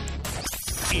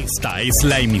 Esta es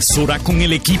la emisora con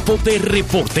el equipo de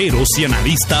reporteros y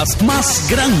analistas más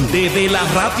grande de la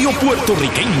radio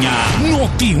puertorriqueña.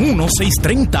 Noti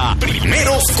 1630.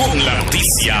 Primeros con la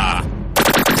noticia.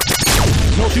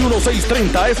 Noti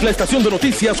 1630 es la estación de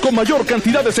noticias con mayor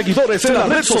cantidad de seguidores en la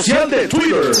red social de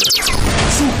Twitter.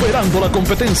 Superando la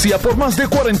competencia por más de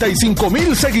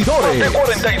 45,000 seguidores.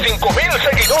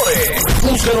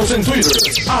 Búscanos en Twitter,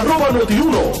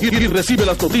 @Noti1 y recibe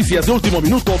las noticias de último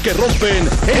minuto que rompen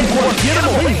en cualquier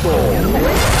momento.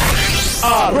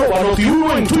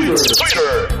 @Noti1 en Twitter.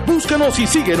 Búscanos y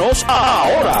síguenos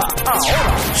ahora.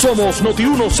 Somos Noti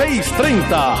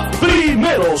 1630.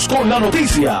 Primeros con la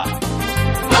noticia.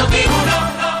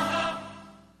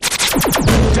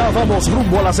 Ya vamos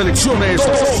rumbo a las elecciones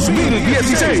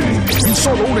 2016 y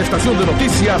solo una estación de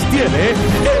noticias tiene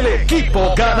el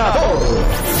equipo ganador.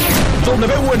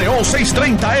 WNO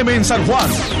 630M en San Juan,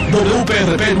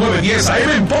 WPRP 910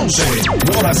 AM en Ponce,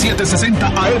 Hora 760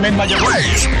 AM en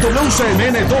Mayagüez,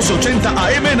 WCMN 1280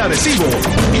 AM en Arecibo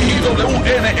y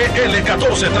WNEL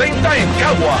 1430 en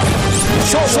Cagua.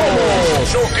 Somos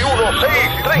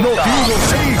Noti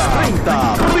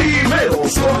 1630.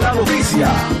 Primeros con la noticia.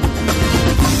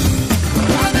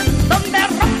 Donde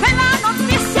rompe la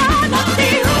noticia,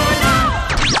 Noti1.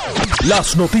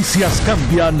 Las noticias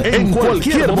cambian en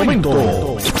cualquier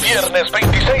momento. Viernes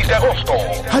 26 de agosto.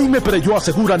 Jaime Perelló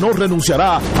asegura no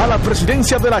renunciará a la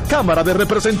presidencia de la Cámara de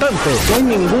Representantes. No hay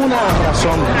ninguna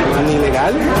razón, ni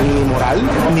legal, ni moral,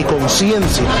 ni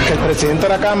conciencia, que el presidente de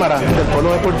la Cámara del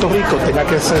pueblo de Puerto Rico tenga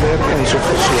que ceder en su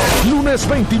función. Lunes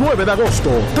 29 de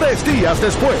agosto, 3 días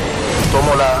después.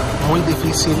 Tomo la muy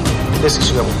difícil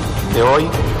decisión de hoy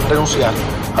renunciar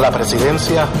a la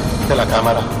presidencia de la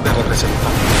Cámara de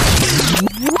Representantes.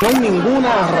 No hay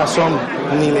ninguna razón,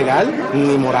 ni legal,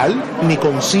 ni moral, ni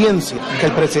conciencia, que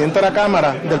el presidente de la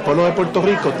Cámara del pueblo de Puerto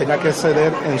Rico tenga que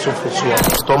ceder en su función.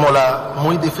 Tomo la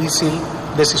muy difícil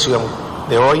decisión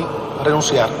de hoy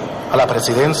renunciar a la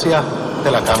presidencia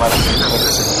de la Cámara de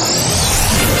Representantes.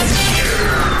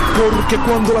 Porque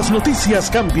cuando las noticias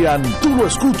cambian, tú lo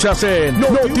escuchas en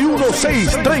Noti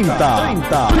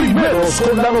 1630. Primeros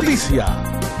con la noticia.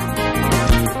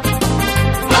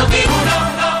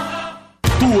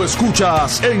 Tú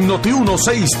escuchas en Noti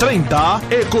 1630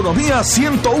 Economía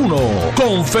 101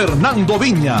 con Fernando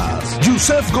Viñas,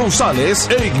 Yusef González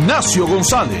e Ignacio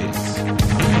González.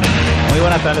 Muy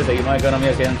buenas tardes, seguimos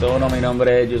Economía 101, mi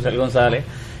nombre es Yusef González.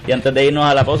 Y antes de irnos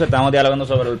a la pausa, estamos dialogando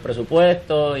sobre el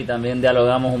presupuesto y también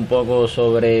dialogamos un poco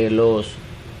sobre los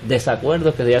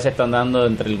desacuerdos que ya se están dando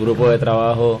entre el grupo de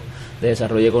trabajo de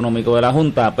desarrollo económico de la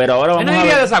Junta. Pero ahora vamos yo no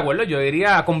diría desacuerdos, yo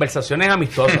diría conversaciones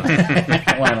amistosas.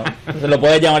 Bueno, se lo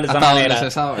puedes llamar de esa manera.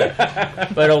 Se sabe.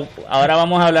 Pero ahora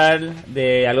vamos a hablar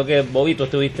de algo que, Bobby, tú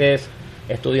estuviste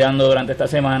estudiando durante esta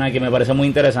semana que me parece muy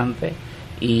interesante,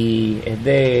 y es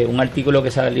de un artículo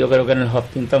que salió creo que en el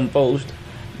Huffington Post,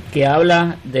 que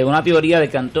habla de una teoría de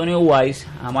que Antonio Weiss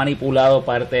ha manipulado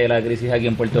parte de la crisis aquí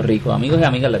en Puerto Rico. Amigos y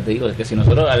amigas, les digo, es que si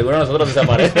alguno de nosotros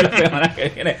desaparece la semana que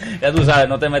viene, ya tú sabes,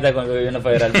 no te metas con el gobierno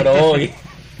federal, pero hoy,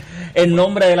 en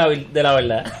nombre de la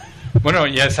verdad. Bueno,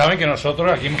 ya saben que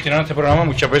nosotros aquí hemos tenido en este programa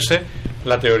muchas veces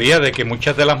la teoría de que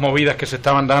muchas de las movidas que se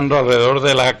estaban dando alrededor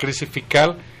de la crisis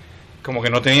fiscal como que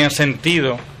no tenían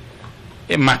sentido,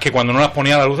 más que cuando uno las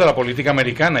ponía a la luz de la política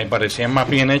americana, y parecían más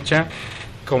bien hechas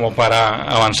como para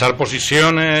avanzar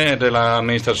posiciones de la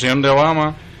administración de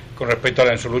Obama con respecto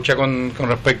en su lucha con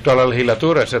respecto a la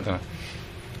legislatura, etcétera.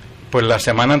 Pues la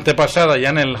semana antepasada, ya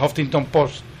en el Huffington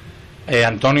Post,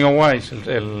 Antonio Weiss,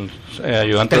 el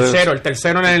ayudante el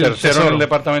tercero en el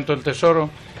Departamento del Tesoro,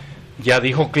 ya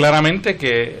dijo claramente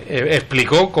que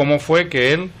explicó cómo fue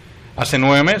que él hace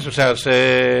 9 meses, o sea,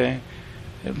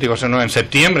 en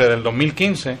septiembre del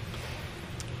 2015,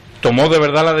 tomó de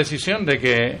verdad la decisión de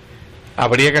que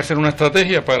habría que hacer una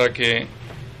estrategia para que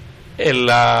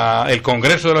el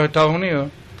Congreso de los Estados Unidos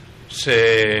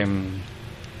se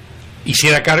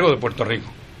hiciera cargo de Puerto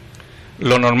Rico.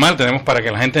 Lo normal, para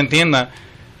que la gente entienda,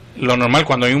 lo normal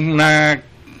cuando hay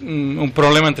un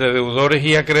problema entre deudores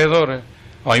y acreedores,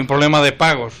 o hay un problema de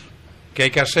pagos que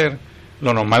hay que hacer,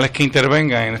 lo normal es que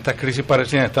intervenga en estas crisis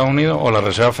parecidas en Estados Unidos o la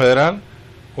Reserva Federal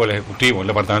o el Ejecutivo, el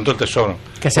Departamento del Tesoro.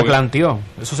 Que se planteó,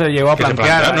 eso se llegó a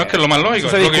plantear. No es que es lo más lógico,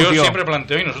 es lo que yo siempre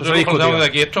planteo, y nosotros lo contamos de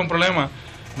aquí. Esto es un problema,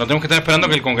 no tenemos que estar esperando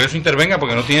que el Congreso intervenga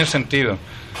porque no tiene sentido.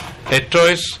 Esto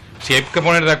es, si hay que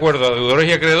poner de acuerdo a deudores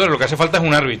y acreedores, lo que hace falta es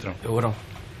un árbitro. Seguro.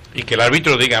 Y que el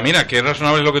árbitro diga, mira, qué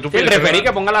razonable es lo que tú pides. El referí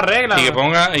que ponga la regla.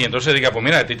 Y entonces diga, pues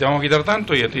mira, a ti te vamos a quitar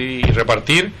tanto, y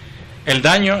repartir el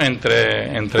daño entre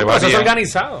varias. Proceso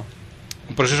organizado.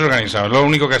 Un proceso organizado, es lo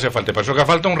único que hace falta. Por eso que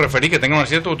falta un referí que tenga una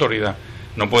cierta autoridad.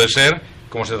 No puede ser,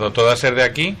 como se trató de hacer de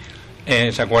aquí,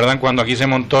 ¿se acuerdan cuando aquí se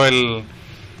montó el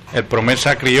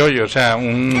Promesa Criollo? O sea,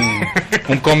 un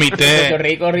comité... Puerto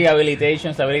Rico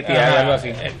Rehabilitation Stability, algo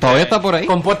así. Todavía está por ahí.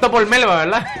 Compuesto por Melba,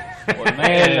 ¿verdad? Por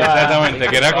Melba. Exactamente,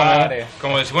 que era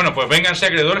como decir, bueno, pues vénganse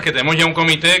acreedores, que tenemos ya un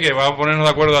comité que va a ponernos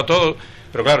de acuerdo a todos.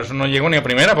 Pero claro, eso no llegó ni a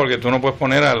primera, porque tú no puedes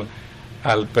poner al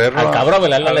perro, al cabrón,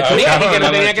 ¿verdad? La lechuga, que no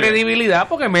tenía credibilidad,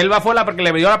 porque Melba fue la que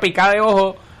le dio la picada de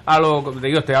ojo a los,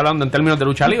 digo, estoy hablando en términos de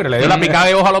lucha libre, le dio la picada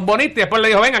de ojo a los bonistas y después le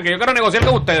dijo, venga, que yo quiero negociar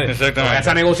con ustedes. Exactamente. Vas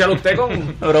a negociar usted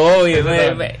con...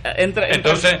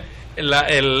 Entonces,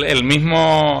 el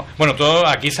mismo, bueno, todo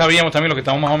aquí sabíamos también, lo que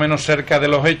estamos más o menos cerca de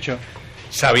los hechos,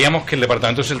 sabíamos que el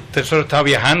Departamento del Tesoro estaba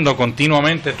viajando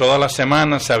continuamente todas las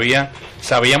semanas,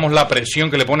 sabíamos la presión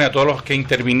que le pone a todos los que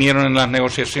intervinieron en las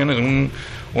negociaciones,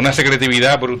 una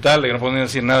secretividad brutal de que no podían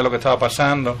decir nada de lo que estaba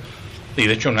pasando, y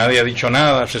de hecho nadie ha dicho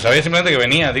nada, se sabía simplemente que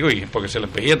venía, y porque se les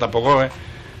pedía tampoco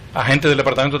a gente del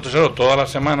Departamento del Tesoro todas las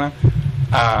semanas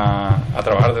a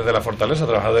trabajar desde la Fortaleza, a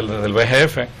trabajar desde el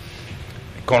BGF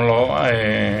con los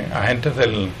agentes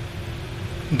del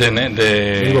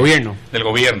gobierno.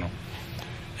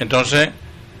 Entonces,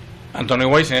 Antonio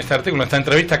Weiss en este artículo, en esta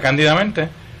entrevista, cándidamente,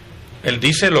 él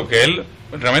dice lo que él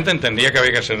realmente entendía que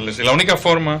había que hacer. La única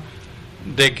forma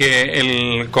de que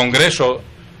el Congreso,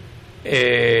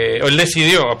 él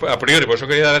decidió a priori, por eso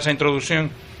quería dar esa introducción,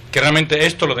 que realmente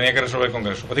esto lo tenía que resolver el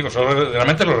Congreso. Pues digo,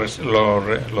 realmente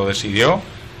lo decidió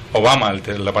Obama, el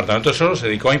Departamento de Tesoro se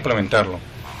dedicó a implementarlo.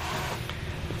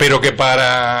 Pero que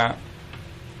para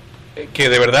que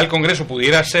de verdad el Congreso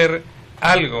pudiera hacer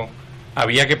algo,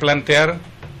 había que plantear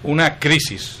una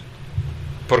crisis.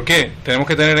 ¿Por qué? Tenemos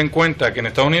que tener en cuenta que en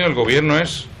Estados Unidos el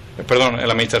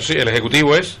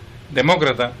Ejecutivo es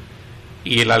demócrata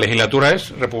y la legislatura es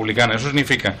republicana. Eso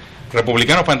significa,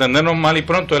 republicanos, para entendernos mal y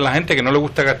pronto, es la gente que no le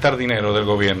gusta gastar dinero del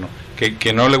gobierno,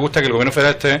 que no le gusta que el gobierno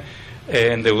federal esté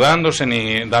endeudándose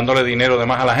ni dándole dinero de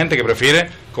más a la gente, que prefiere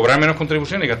cobrar menos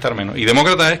contribuciones y gastar menos. Y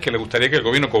demócrata es que le gustaría que el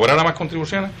gobierno cobrara más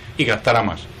contribuciones y gastara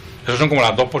más. Esas son como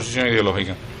las dos posiciones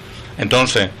ideológicas.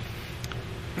 Entonces,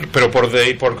 pero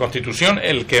por constitución,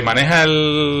 el que maneja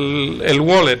el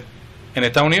wallet en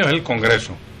Estados Unidos es el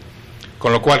Congreso.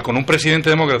 Con lo cual, con un presidente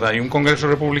demócrata y un Congreso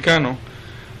republicano,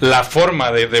 la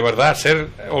forma de verdad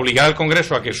obligar al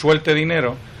Congreso a que suelte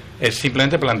dinero es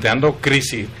simplemente planteando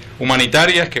crisis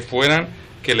humanitarias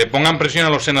que le pongan presión a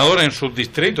los senadores en sus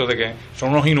distritos de que son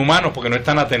unos inhumanos porque no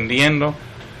están atendiendo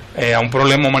a un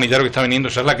problema humanitario que está viniendo.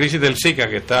 Esa es la crisis del Zika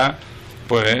que está,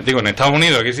 pues digo, en Estados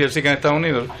Unidos, la crisis del Zika en Estados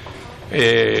Unidos,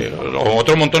 o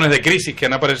otros montones de crisis que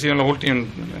han aparecido en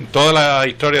toda la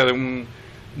historia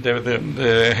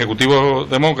de ejecutivos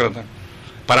demócratas,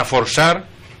 para forzar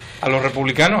a los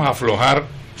republicanos a aflojar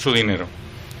su dinero.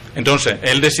 Entonces,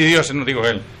 él decidió, hace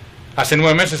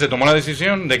 9 meses se tomó la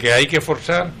decisión de que hay que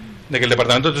forzar, de que el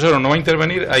Departamento del Tesoro no va a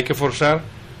intervenir, hay que forzar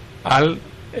al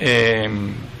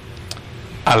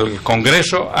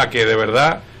Congreso a que de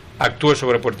verdad actúe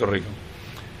sobre Puerto Rico.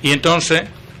 Y entonces,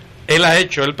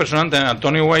 el personal,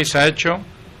 Antonio Weiss, ha hecho,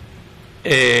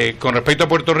 con respecto a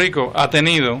Puerto Rico, ha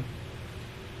tenido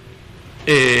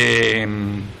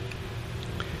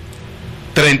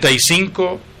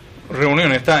 35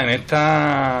 reuniones. En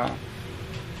esta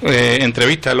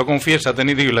entrevista, él lo confiesa, ha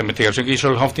tenido, y la investigación que hizo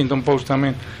el Huffington Post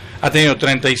también, ha tenido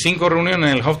 35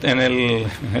 reuniones en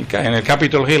el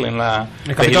Capitol Hill, en la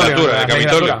legislatura de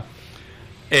Capitolio,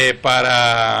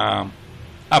 para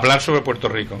hablar sobre Puerto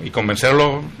Rico y convencer a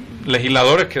los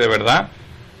legisladores que de verdad,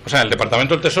 o sea, el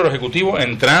Departamento del Tesoro Ejecutivo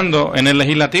entrando en el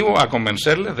Legislativo a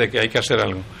convencerles de que hay que hacer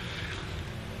algo.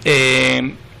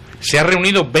 Se ha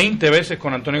reunido 20 veces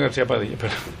con Antonio García Padilla,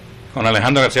 con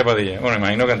Alejandro García Padilla. Bueno,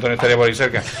 imagino que Antonio estaría por ahí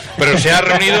cerca, pero se ha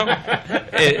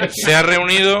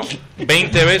reunido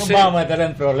 20 veces. Vamos a meter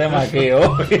en problemas aquí,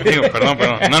 Digo, perdón.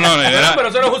 No, pero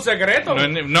eso no es un secreto.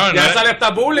 Ya sale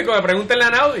hasta público, pregúntenle a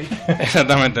Naudi.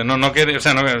 Exactamente, no quiere,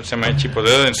 se me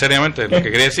chipoteó seriamente lo que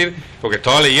quería decir, porque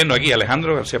estaba leyendo aquí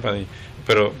Alejandro García Padilla,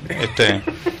 pero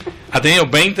ha tenido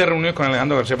 20 reuniones con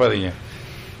Alejandro García Padilla.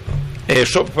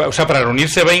 Eso, o sea, para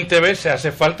reunirse 20 veces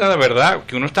hace falta de verdad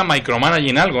que uno está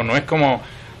micromanaging algo, no es como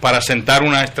para sentar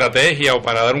una estrategia o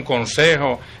para dar un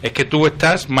consejo, es que tú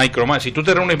estás micromanaging. Si tú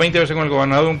te reúnes 20 veces con el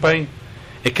gobernador de un país,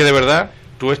 es que de verdad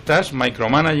tú estás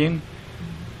micromanaging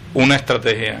una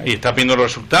estrategia y estás viendo los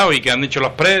resultados y que han dicho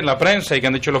la prensa y que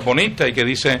han dicho los bonistas y que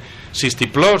dice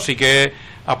 60 Plus y que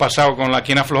ha pasado con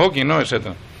quién aflojó, quién no,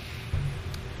 etcétera.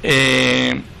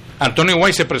 Antonio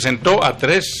Weiss se presentó a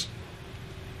 3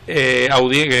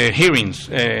 hearings,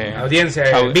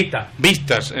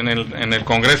 vistas en el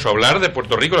Congreso, a hablar de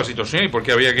Puerto Rico, la situación y por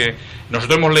qué había que.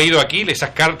 Nosotros hemos leído aquí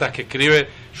esas cartas que escribe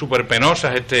súper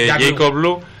penosas Jacob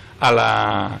Lew a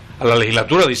la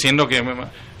legislatura diciendo que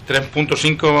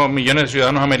 3.5 millones de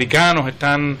ciudadanos americanos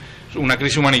están en una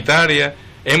crisis humanitaria.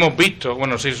 Hemos visto,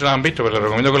 bueno, no sé si se las han visto, pero les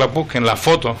recomiendo que las busquen, la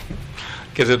foto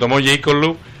que se tomó Jacob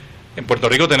Lew. En Puerto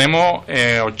Rico tenemos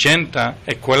 80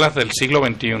 escuelas del siglo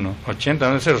XXI,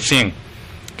 100,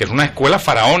 que es una escuela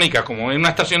faraónica, como en una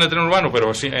estación de tren urbano,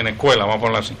 pero así, en escuela, vamos a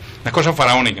ponerlo así, unas cosas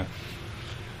faraónicas.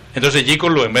 Entonces Chico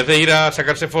Lu, en vez de ir a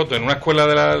sacarse fotos en una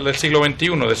escuela del siglo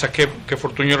XXI, de esas que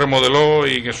Fortuño remodeló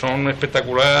y que son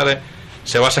espectaculares,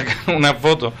 se va a sacar una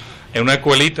foto en una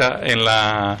escuelita, en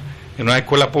una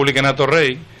escuela pública en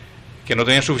Atorrey, que no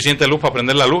tenían suficiente luz para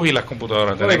prender la luz y las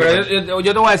computadoras. Okay, pero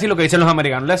yo te voy a decir lo que dicen los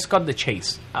americanos. Let's cut the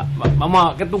chase.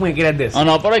 Vamos a, ¿qué tú me quieres decir?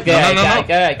 No, pero hay que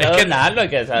adornarlo, hay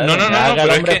que saber que el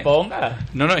hombre ponga.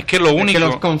 No, es que lo único... Es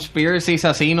que los conspiracies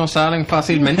así no salen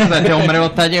fácilmente. O sea, este hombre lo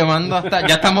está llevando hasta...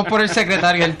 Ya estamos por el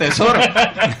secretario del Tesoro.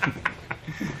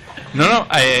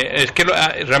 Es que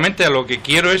realmente a lo que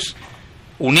quiero es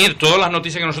unir todas las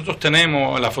noticias que nosotros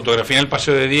tenemos, la fotografía en el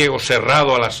Paseo de Diego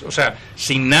cerrado o sea,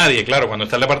 sin nadie, claro, cuando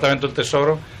está el Departamento del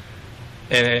Tesoro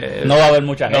no va a haber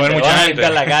mucha gente, van a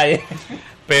limpiar la calle.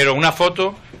 Pero una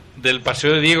foto del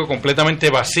Paseo de Diego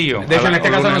completamente vacío. De hecho, en este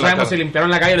caso no sabemos si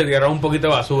limpiaron la calle o le tiraron un poquito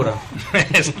de basura.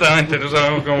 Exactamente, no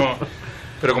sabemos cómo,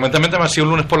 pero completamente vacío un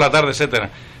lunes por la tarde,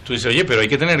 etcétera. Tú dices, oye, pero hay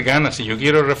que tener ganas, si yo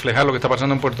quiero reflejar lo que está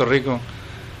pasando en Puerto Rico.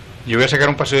 Yo voy a sacar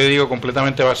un Paseo de Diego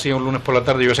completamente vacío un lunes por la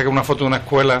tarde. Yo voy a sacar una foto de una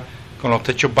escuela con los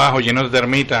techos bajos llenos de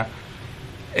termitas.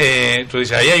 Tú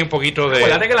dices, ahí hay un poquito de...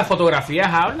 Acuérdate que las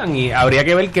fotografías hablan y habría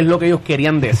que ver qué es lo que ellos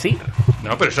querían decir.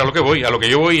 No, pero eso es a lo que voy. A lo que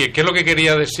yo voy es qué es lo que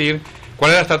quería decir.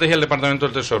 ¿Cuál es la estrategia del Departamento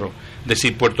del Tesoro?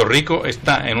 Decir, Puerto Rico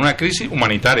está en una crisis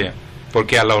humanitaria,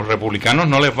 porque a los republicanos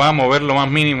no les va a mover lo más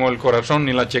mínimo el corazón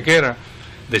ni la chequera.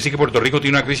 Decir que Puerto Rico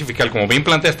tiene una crisis fiscal, como bien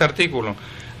plantea este artículo.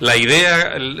 La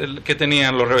idea que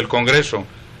tenían el Congreso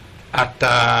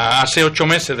hasta hace 8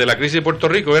 meses de la crisis de Puerto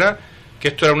Rico era que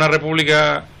esto era una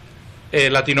república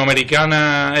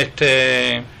latinoamericana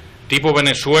tipo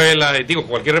Venezuela, digo,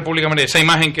 cualquier república americana, esa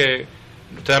imagen que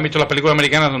ustedes han visto en las películas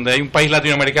americanas donde hay un país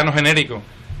latinoamericano genérico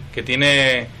que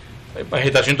tiene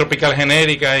vegetación tropical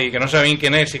genérica y que no saben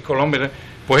quién es, si es Colombia,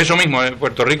 pues eso mismo,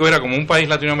 Puerto Rico era como un país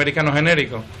latinoamericano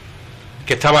genérico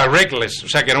que estaba reckless, o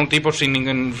sea, que era un tipo sin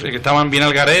ningún, que estaban bien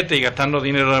al garete y gastando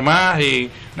dinero de más, y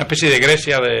una especie de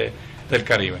Grecia del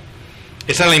Caribe.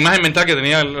 Esa es la imagen mental que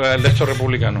tenía el de estos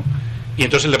republicanos. Y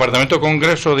entonces el Departamento de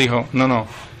Congreso dijo, no,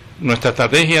 nuestra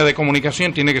estrategia de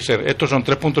comunicación tiene que ser, estos son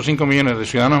 3.5 millones de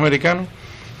ciudadanos americanos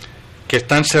que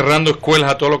están cerrando escuelas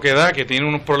a todo lo que da, que tienen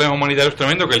unos problemas humanitarios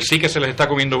tremendos, que el sí que se les está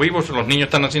comiendo vivos, los niños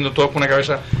están naciendo todos con una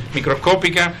cabeza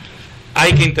microscópica,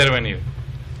 hay que intervenir.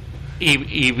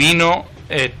 Y vino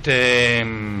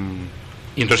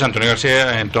y entonces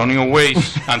Antonio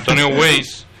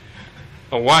Weiss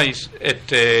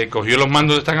cogió los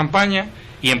mandos de esta campaña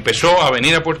y empezó a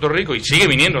venir a Puerto Rico, y sigue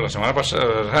viniendo, la semana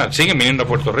pasada siguen viniendo a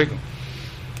Puerto Rico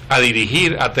a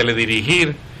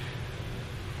teledirigir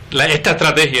esta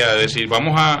estrategia, de decir,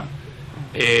 vamos a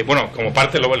como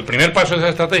parte, el primer paso de esa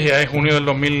estrategia es junio del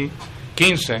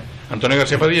 2015, Antonio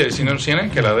García Padilla diciendo en CNN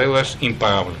que la deuda es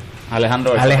impagable.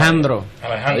 Alejandro.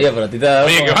 Oye, pero a ti te ha dado...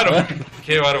 Oye,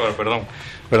 qué bárbaro, perdón.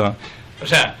 O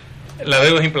sea, la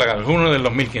deuda es impagable, junio del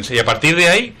 2015, y a partir de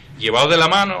ahí, llevado de la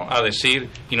mano a decir,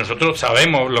 y nosotros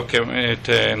sabemos, los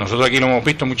que nosotros aquí lo hemos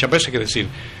visto muchas veces, que decir,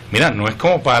 mira, no es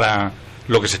como para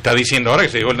lo que se está diciendo ahora, que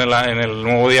se dijo en el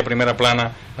Nuevo Día Primera Plana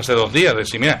hace 2 días,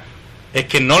 decir, mira, es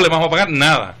que no le vamos a pagar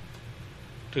nada.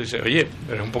 Tú dices, oye,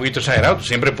 pero es un poquito exagerado, tú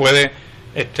siempre puedes,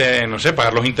 no sé,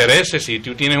 pagar los intereses. Si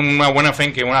tú tienes una buena fe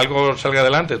en que algo salga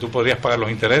adelante, tú podrías pagar los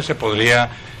intereses, podrías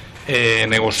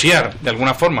negociar de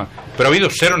alguna forma, pero ha habido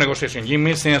 0 negociación. Jim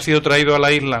Milstein ha sido traído a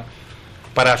la isla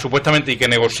para supuestamente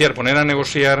poner a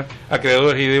negociar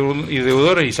acreedores y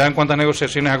deudores, y ¿saben cuántas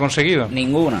negociaciones ha conseguido?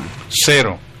 Ninguna.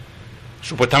 0.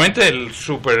 Supuestamente el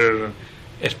super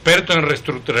experto en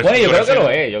reestructuración. Bueno, yo creo que lo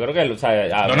es, yo creo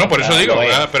que por eso digo,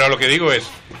 pero a lo que digo es,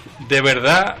 ¿de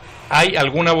verdad hay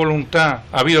alguna voluntad,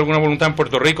 ha habido alguna voluntad en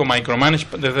Puerto Rico, micromanage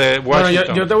desde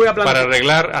Washington, yo te voy a para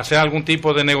arreglar, hacer algún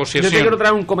tipo de negociación? Yo te quiero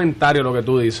traer un comentario a lo que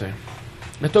tú dices.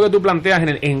 Esto que tú planteas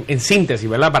en síntesis,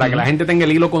 ¿verdad? Para que la gente tenga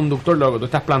el hilo conductor de lo que tú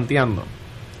estás planteando.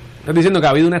 Estás diciendo que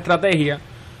ha habido una estrategia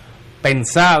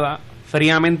pensada,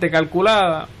 fríamente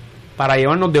calculada, para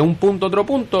llevarnos de un punto a otro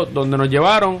punto, donde nos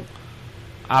llevaron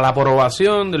a la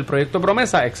aprobación del proyecto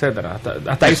Promesa, etcétera.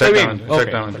 Hasta ahí estoy bien.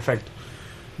 Exactamente. Okay, perfecto.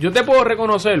 Yo te puedo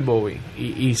reconocer, Bobby,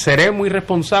 y seré muy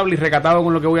responsable y recatado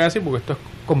con lo que voy a decir, porque esto es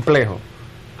complejo.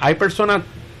 Hay personas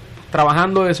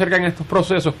trabajando de cerca en estos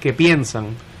procesos que piensan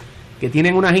que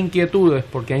tienen unas inquietudes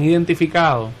porque han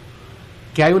identificado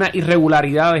que hay unas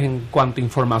irregularidades en cuanto a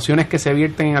informaciones que se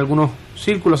vierten en algunos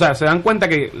círculos. O sea, se dan cuenta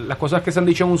que las cosas que se han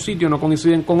dicho en un sitio no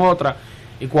coinciden con otras,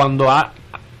 y cuando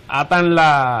atan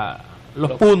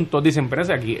los puntos, dicen, pero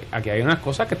aquí hay unas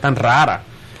cosas que están raras.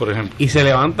 Por ejemplo. Y se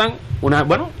levantan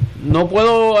no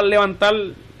puedo levantar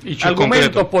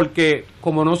argumentos porque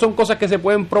como no son cosas que se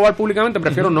pueden probar públicamente,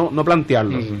 prefiero no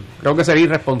plantearlos. Creo que sería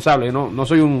irresponsable, no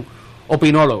soy un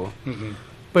opinólogo.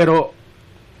 Pero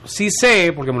sí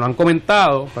sé, porque me lo han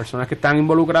comentado personas que están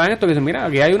involucradas en esto, que dicen, mira,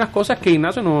 aquí hay unas cosas que,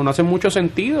 Ignacio, no hacen mucho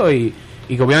sentido, y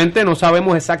que obviamente no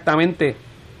sabemos exactamente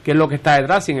qué es lo que está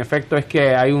detrás, si en efecto es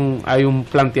que hay un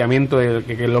planteamiento de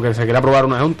que lo que se quiere aprobar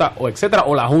una junta, o etcétera,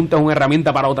 o la junta es una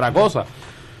herramienta para otra cosa.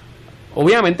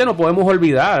 Obviamente no podemos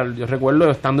olvidar, yo recuerdo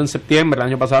estando en septiembre el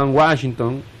año pasado en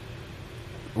Washington,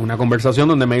 una conversación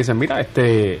donde me dicen, mira,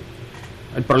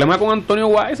 el problema con Antonio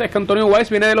Weiss es que Antonio Weiss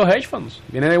viene de los hedge funds,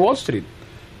 viene de Wall Street,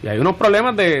 y hay unos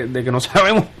problemas de que no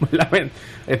sabemos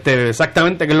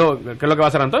exactamente qué es lo que va a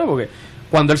hacer Antonio, porque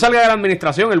cuando él salga de la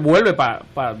administración, él vuelve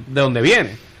de donde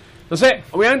viene. Entonces,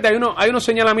 obviamente hay unos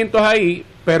señalamientos ahí,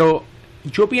 pero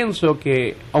yo pienso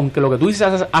que, aunque lo que tú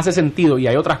dices hace sentido y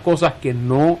hay otras cosas que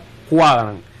no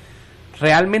cuadran,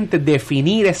 realmente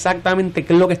definir exactamente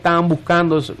qué es lo que estaban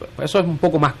buscando, eso es un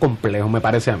poco más complejo, me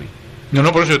parece a mí. No,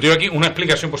 por eso yo tengo aquí una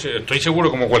explicación, pues estoy seguro,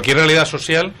 como cualquier realidad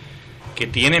social, que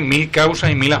tiene 1000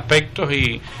 causas y 1000 aspectos,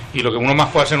 y lo que uno más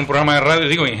puede hacer en un programa de radio,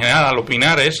 digo, en general, al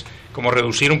opinar, es como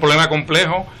reducir un problema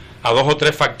complejo a 2 o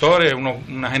 3 factores,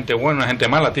 una gente buena, una gente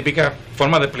mala, típica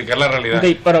forma de explicar la realidad.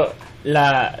 Okay, pero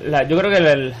yo creo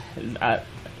que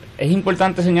es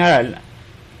importante señalar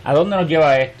a dónde nos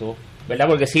lleva esto, ¿verdad?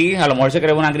 Porque sí, a lo mejor se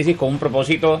creó una crisis con un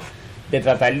propósito de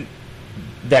tratar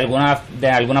de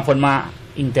alguna forma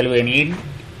intervenir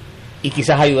y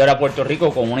quizás ayudar a Puerto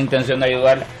Rico con una intención de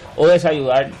ayudar o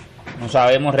desayudar, no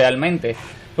sabemos realmente.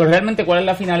 Pero realmente, ¿cuál es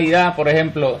la finalidad, por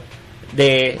ejemplo,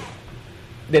 de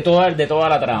toda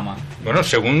la trama? Bueno,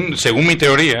 según mi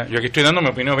teoría, yo aquí estoy dando mi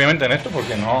opinión obviamente en esto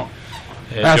porque no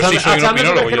Yo sí soy un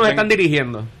opinólogo. ¿Qué nos están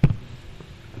dirigiendo?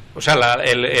 O sea,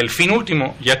 el fin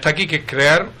último ya está aquí, que es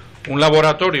crear un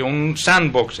laboratorio, un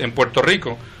sandbox en Puerto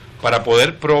Rico para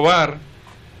poder probar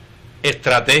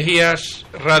estrategias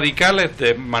radicales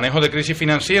de manejo de crisis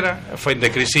financiera,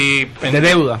 de crisis de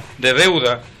deuda,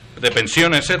 de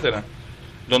pensiones, etcétera,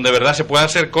 donde de verdad se puede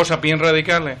hacer cosas bien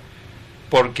radicales,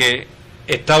 porque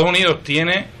Estados Unidos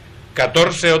tiene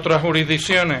 14 otras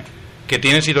jurisdicciones que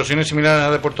tienen situaciones similares a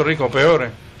las de Puerto Rico,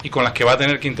 peores, y con las que va a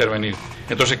tener que intervenir.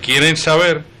 Entonces quieren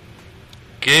saber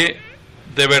que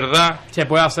de verdad se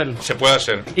puede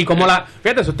hacer. Y como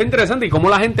fíjate, eso está interesante, y cómo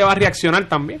la gente va a reaccionar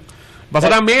también. Pasa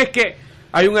también es que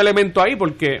hay un elemento ahí,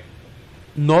 porque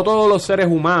no todos los seres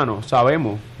humanos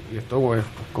sabemos, y esto pues,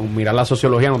 con mirar la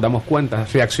sociología nos damos cuenta,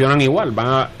 reaccionan igual, van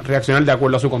a reaccionar de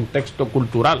acuerdo a su contexto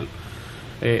cultural.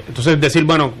 Entonces decir,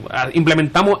 bueno,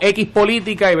 implementamos X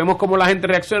política y vemos cómo la gente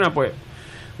reacciona, pues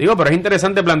digo, pero es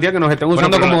interesante plantear que nos estén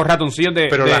usando como ratoncillos de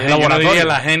laboratorio. No diría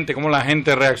la gente, cómo la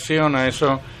gente reacciona,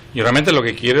 eso. Yo realmente lo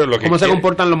que quiero... ¿Cómo se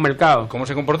comportan los mercados? ¿Cómo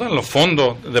se comportan los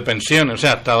fondos de pensiones? O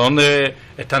sea, hasta dónde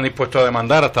están dispuestos a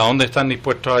demandar, hasta dónde están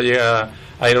dispuestos a ir a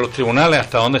los tribunales,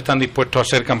 hasta dónde están dispuestos a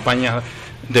hacer campañas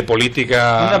de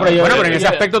política... Pero en ese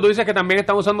aspecto tú dices que también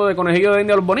están usando de conejillo de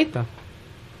India a los bonistas.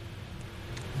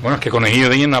 Bueno, es que conejillo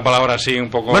de India es una palabra así un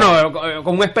poco... Bueno,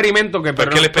 con un experimento que...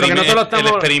 Pero el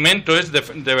experimento es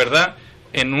de verdad...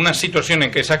 en una situación en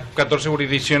que esas 14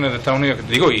 jurisdicciones de Estados Unidos, que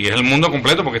te digo, y es el mundo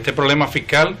completo, porque este problema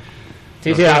fiscal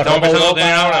estamos empezando a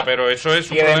tener ahora, pero eso es un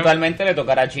problema. Y eventualmente le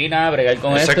tocará a China bregar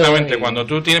con esto. Exactamente, cuando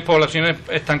tú tienes poblaciones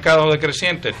estancadas o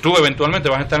decrecientes, tú eventualmente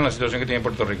vas a estar en la situación que tiene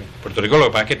Puerto Rico. Puerto Rico lo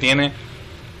que pasa es que tiene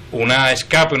una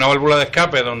válvula de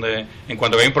escape donde en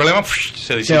cuanto hay un problema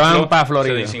se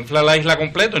desinfla la isla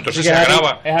completo, entonces se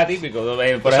agrava. Es atípico.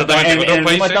 Por ejemplo, en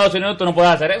mismo Estados Unidos tú no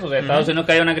puedes hacer eso. En Estados Unidos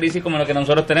que haya una crisis como la que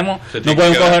nosotros tenemos, no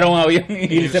pueden coger un avión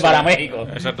y irse para México.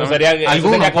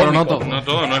 Algunos, pero no todos. No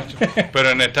todo, pero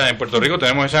en Puerto Rico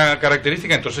tenemos esa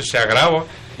característica, entonces se agrava.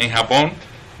 En Japón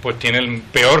pues tiene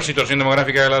peor situación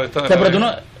demográfica de la de Estados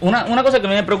Unidos. Pero una cosa que a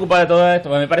mí me preocupa de todo esto,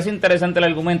 me parece interesante el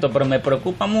argumento, pero me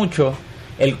preocupa mucho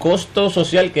el costo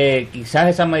social que quizás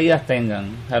esas medidas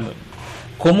tengan. O sea,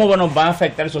 ¿cómo nos va a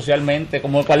afectar socialmente?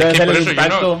 ¿Cuál debe ser el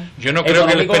impacto? Yo no creo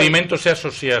que el experimento sea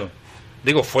social.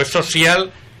 Digo, fue social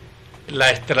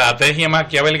la estrategia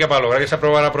maquiavélica para lograr que se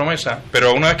aprobara la promesa,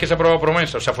 pero una vez que se aprobó la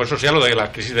promesa, o sea, fue social lo de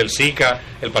la crisis del Zika,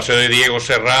 el paseo de Diego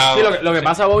cerrado. Sí, lo que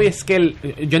pasa, Bobby, es que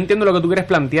yo entiendo lo que tú quieres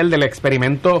plantear del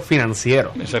experimento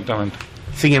financiero. Exactamente.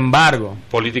 Sin embargo,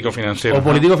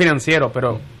 político-financiero,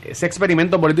 pero ese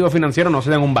experimento político-financiero no se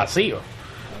da en un vacío.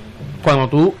 Cuando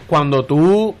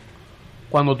tú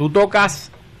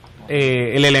tocas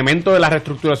el elemento de la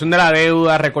reestructuración de la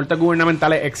deuda, recortes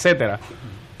gubernamentales, etcétera,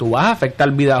 tú vas a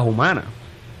afectar vidas humanas.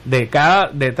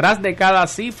 Detrás de cada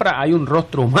cifra hay un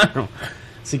rostro humano.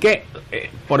 Así que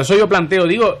por eso yo planteo,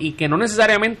 y que no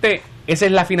necesariamente esa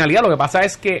es la finalidad. Lo que pasa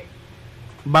es que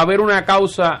va a haber una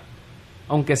causa,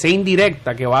 aunque sea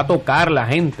indirecta, que va a tocar la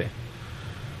gente.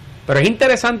 Pero es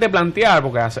interesante plantear,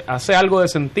 porque hace algo de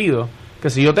sentido, que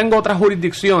si yo tengo otras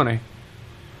jurisdicciones,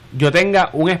 yo tenga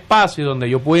un espacio donde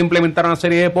yo pueda implementar una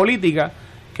serie de políticas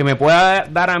que me pueda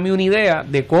dar a mí una idea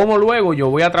de cómo luego yo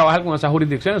voy a trabajar con esas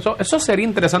jurisdicciones. Eso sería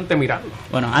interesante mirarlo.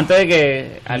 Bueno, antes de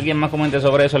que alguien más comente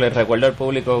sobre eso, les recuerdo al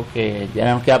público que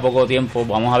ya nos queda poco tiempo.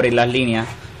 Vamos a abrir las líneas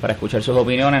para escuchar sus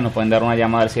opiniones. Nos pueden dar una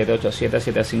llamada al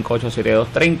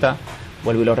 787-758-7230.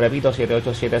 Vuelvo y lo repito,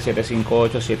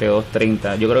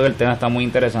 787-758-7230. Yo creo que el tema está muy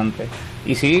interesante.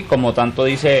 Y sí, como tanto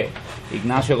dice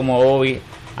Ignacio como Bobby,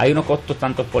 hay unos costos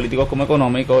tanto políticos como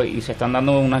económicos y se están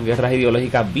dando unas guerras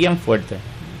ideológicas bien fuertes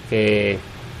que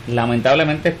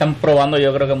lamentablemente están probando,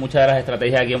 yo creo, que muchas de las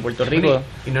estrategias aquí en Puerto Rico.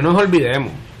 Y no nos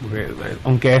olvidemos, porque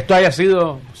aunque esto haya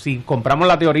sido, si compramos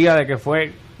la teoría de que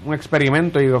fue un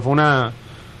experimento y que fue una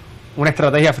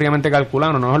estrategia fríamente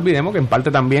calculada, no nos olvidemos que en parte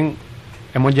también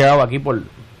hemos llegado aquí por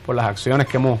las acciones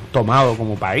que hemos tomado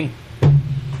como país.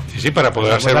 Sí, para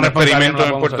poder hacer un experimento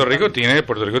en Puerto Rico tiene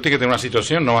que tener una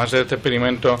situación. No vas a hacer este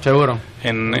experimento seguro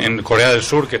en Corea del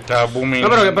Sur, que está booming. No,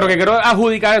 pero que quiero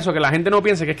adjudicar eso, que la gente no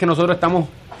piense que es que nosotros estamos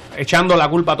echando la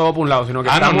culpa todo por un lado, sino que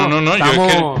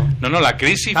la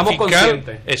crisis fiscal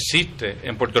existe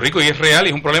en Puerto Rico y es real, y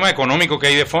es un problema económico que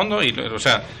hay de fondo. Y, o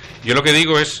sea, yo lo que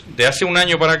digo es, de hace un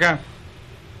año para acá,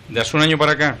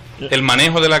 el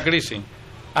manejo de la crisis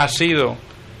ha sido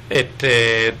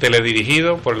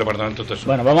teledirigido por el Departamento de Tesoro.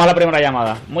 Bueno, vamos a la primera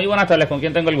llamada. Muy buenas tardes, ¿con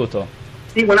quién tengo el gusto?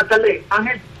 Sí, buenas tardes,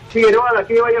 Ángel Figueroa, de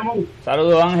aquí de Bayamón.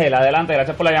 Saludos, Ángel, adelante,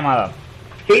 gracias por la llamada.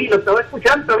 Sí, lo estaba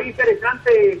escuchando, muy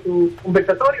interesante tu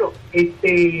conversatorio,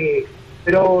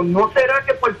 pero ¿no será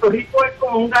que Puerto Rico es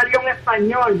como un galeón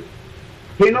español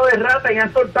lleno de ratas y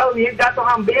han soltado 10 gatos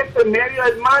hambrientos en medio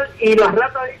del mar y las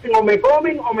ratas dicen o me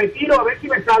comen o me tiro a ver si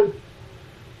me salgo.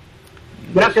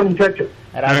 Gracias, muchachos.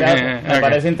 Gracias, me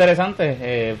parece interesante.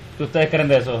 ¿Qué ustedes creen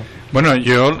de eso? Bueno,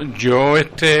 yo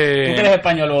 ¿Tú eres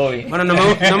español, Bobby? Bueno, no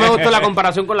me gustó la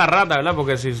comparación con la rata, ¿verdad?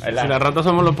 Porque si las ratas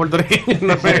somos los puertorriqueños,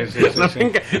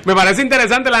 me parece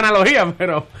interesante la analogía,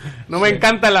 pero no me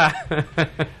encanta la...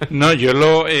 No, yo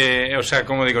o sea,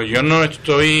 como digo, yo no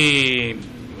estoy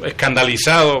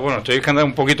escandalizado, bueno, estoy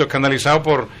un poquito escandalizado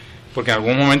porque en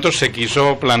algún momento se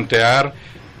quiso plantear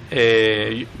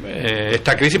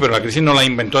esta crisis, pero la crisis no la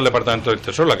inventó el Departamento del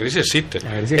Tesoro, la crisis existe.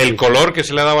 El color que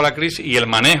se le ha dado a la crisis y el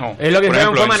manejo. Es lo que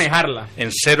tenemos que manejarla.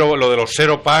 En cero, lo de los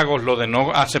cero pagos, lo de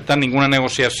no aceptar ninguna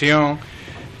negociación,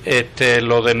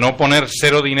 lo de no poner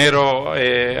cero dinero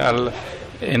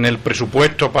en el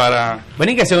presupuesto para...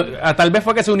 Bueno, y que tal vez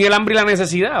fue que se unió el hambre y la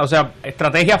necesidad, o sea,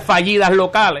 estrategias fallidas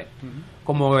locales,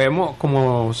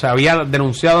 como se había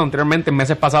denunciado anteriormente en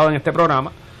meses pasados en este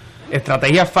programa,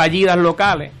 estrategias fallidas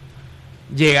locales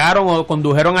llegaron o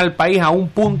condujeron al país a un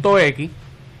punto X,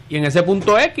 y en ese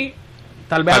punto X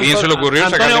tal vez alguien se le ocurrió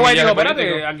Antonio Guay dijo,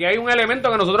 espérate, aquí hay un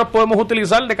elemento que nosotros podemos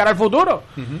utilizar de cara al futuro,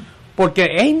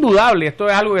 porque es indudable, esto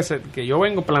es algo que yo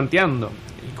vengo planteando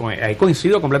y ahí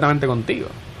coincido completamente contigo,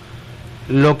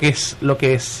 lo que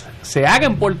se haga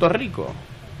en Puerto Rico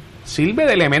sirve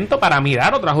de elemento para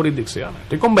mirar otras jurisdicciones,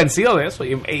 estoy convencido de eso,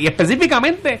 y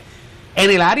específicamente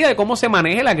en el área de cómo se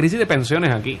maneje la crisis de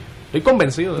pensiones aquí. Estoy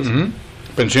convencido de eso.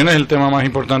 Pensiones es el tema más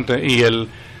importante y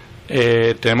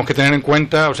tenemos que tener en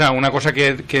cuenta, o sea, una cosa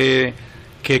que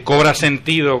cobra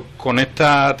sentido con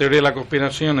esta teoría de la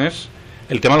conspiración es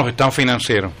el tema de los estados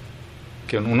financieros,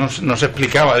 que uno no se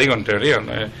explicaba, digo, en teoría,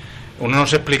 uno no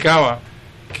se explicaba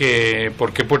que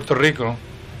por qué Puerto Rico,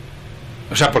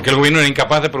 o sea, por qué el gobierno era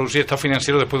incapaz de producir estados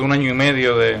financieros después de un año y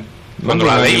medio de... Cuando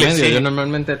la ley le ellos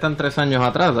normalmente están 3 años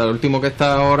atrás. El último que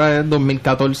está ahora es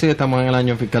 2014 y estamos en el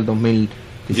año fiscal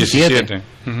 2017.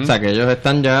 O sea que ellos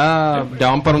están ya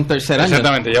van para un tercer año.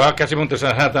 Exactamente, ya va casi para un tercer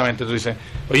año. Exactamente, tú dices,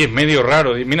 oye, es medio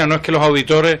raro. Y mira, no es que los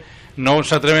auditores no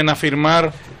se atreven a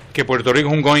afirmar que Puerto Rico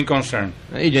es un going concern.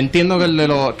 Y yo entiendo que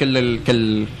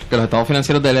los estados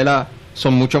financieros de Lela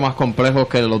son mucho más complejos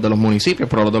que los de los municipios,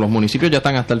 pero los de los municipios ya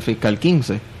están hasta el fiscal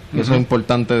 15. Y eso es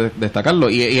importante destacarlo.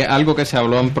 Y es algo que se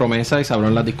habló en promesa y se habló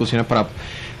en las discusiones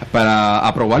para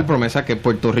aprobar promesa, que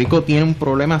Puerto Rico tiene un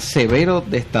problema severo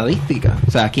de estadística.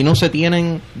 O sea, aquí no se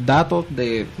tienen datos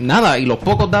de nada, y los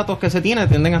pocos datos que se tienen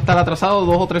tienden a estar atrasados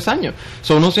 2 o 3 años.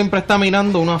 Uno siempre está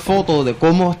mirando una foto de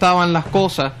cómo estaban las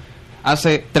cosas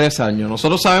hace 3 años.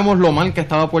 Nosotros sabemos lo mal que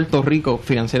estaba Puerto Rico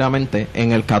financieramente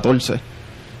en el 14.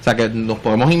 O sea, que nos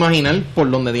podemos imaginar por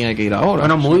dónde tiene que ir ahora.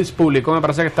 Bueno, Moody's publicó, me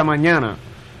parece que esta mañana,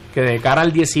 que de cara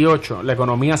al 18 la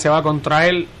economía se va a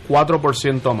contraer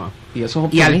 4% más. Y eso es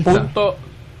optimista. Y al punto...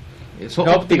 Eso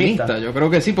es optimista. Yo creo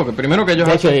que sí, porque primero que ellos...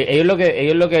 De hecho, ellos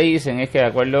lo que dicen es que, de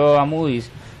acuerdo a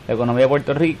Moody's, la economía de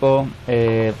Puerto Rico,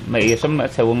 y eso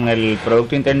según el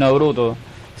Producto Interno Bruto,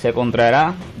 se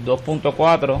contraerá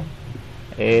 2.4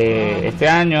 este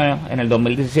año. En el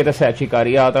 2017 se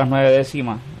achicaría a otras 9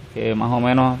 décimas, que más o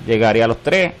menos llegaría a los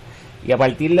 3, y a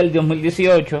partir del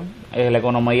 2018 la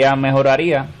economía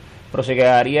mejoraría, pero se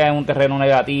quedaría en un terreno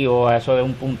negativo, a eso de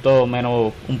un punto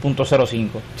menos, 1.05.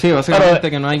 Sí, básicamente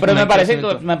que no hay... Pero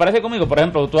me parece conmigo, por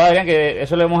ejemplo, tú, Adrián, que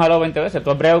eso lo hemos hablado 20 veces,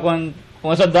 tú has bregado con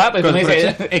esos datos, y tú me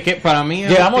dices, es que para mí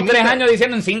llevamos 3 años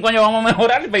diciendo en 5 años vamos a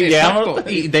mejorar, pero llegamos...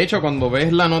 Y de hecho, cuando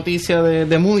ves la noticia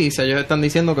de Moody's, ellos están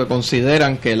diciendo que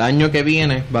consideran que el año que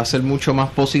viene va a ser mucho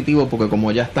más positivo, porque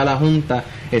como ya está la Junta,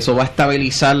 eso va a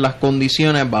estabilizar las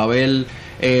condiciones, va a haber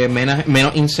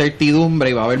menos incertidumbre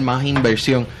y va a haber más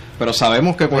inversión. Pero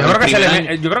sabemos que... Yo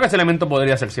creo que ese elemento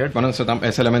podría ser cierto. Bueno,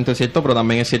 ese elemento es cierto, pero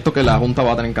también es cierto que la Junta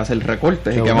va a tener que hacer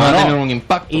recortes y que van a tener un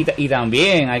impacto. Y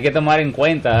también hay que tomar en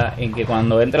cuenta en que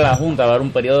cuando entre la Junta va a haber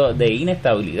un periodo de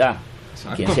inestabilidad,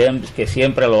 que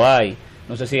siempre lo hay.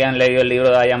 No sé si han leído el libro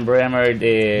de Ian Bremmer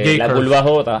de La Curva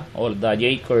J o The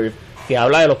J-Curve, que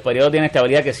habla de los periodos de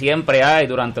inestabilidad que siempre hay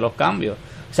durante los cambios.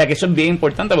 O sea que eso es bien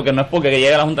importante, porque no es porque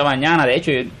llegue la Junta mañana. De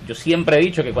hecho, yo siempre he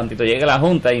dicho que cuando llegue la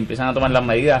Junta y empiezan a tomar las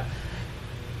medidas,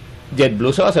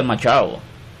 JetBlue se va a hacer más chavo.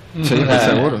 Sí,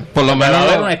 seguro. Por lo menos va a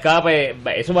haber un escape,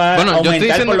 eso va a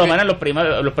aumentar por lo menos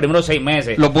los primeros 6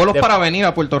 meses. Los vuelos para venir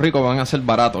a Puerto Rico van a ser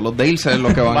baratos, los de irse es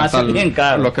lo que van a estar bien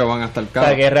caros. Los que van a estar caros. O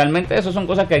sea que realmente eso son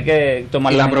cosas que hay que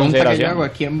tomar en consideración. Y la pregunta que yo hago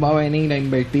es quién va a venir a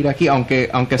invertir aquí,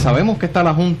 aunque sabemos que está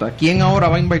la Junta, ¿quién ahora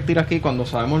va a invertir aquí cuando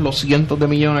sabemos los cientos de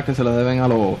millones que se le deben a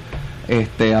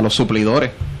los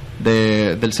suplidores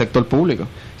del sector público?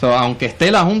 O sea, aunque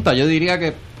esté la Junta, yo diría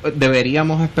que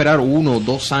deberíamos esperar 1 o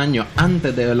 2 años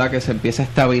antes de verdad que se empiece a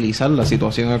estabilizar la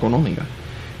situación económica.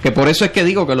 Que por eso es que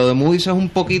digo que lo de Moody's es un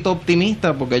poquito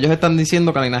optimista, porque ellos están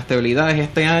diciendo que la inestabilidad es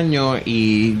este año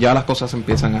y ya las cosas se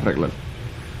empiezan a arreglar.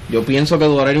 Yo pienso que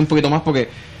duraría un poquito más porque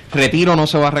retiro no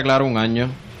se va a arreglar 1 año,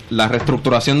 la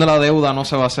reestructuración de la deuda no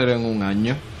se va a hacer en 1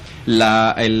 año,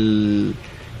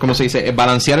 ¿cómo se dice?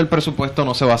 Balancear el presupuesto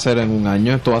no se va a hacer en 1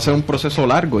 año. Esto va a ser un proceso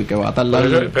largo y que va a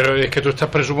tardar. Pero es que tú estás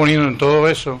presuponiendo en todo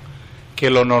eso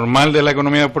que lo normal de la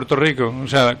economía de Puerto Rico, o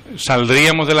sea,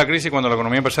 saldríamos de la crisis cuando la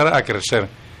economía empezara a crecer.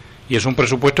 Y es un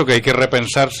presupuesto que hay que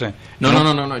repensarse.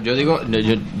 No. Yo digo,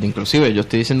 inclusive yo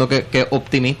estoy diciendo que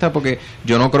optimista porque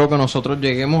yo no creo que nosotros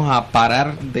lleguemos a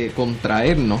parar de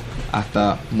contraernos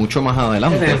hasta mucho más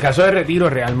adelante. En el caso de retiro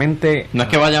realmente... No es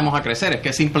que vayamos a crecer, es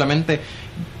que simplemente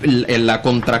la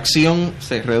contracción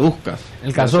se reduzca. En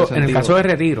el caso de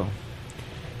retiro,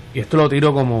 y esto lo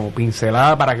tiro como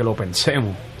pincelada para que lo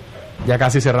pensemos, ya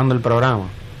casi cerrando el programa.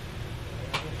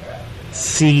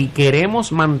 Si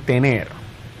queremos mantener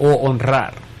o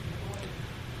honrar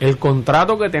el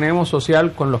contrato que tenemos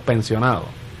social con los pensionados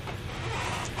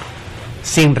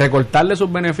sin recortarle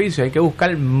sus beneficios, hay que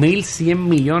buscar 1.100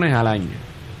 millones al año.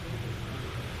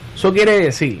 Eso quiere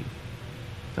decir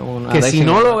que si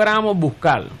no logramos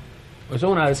buscar, eso es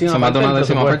una décima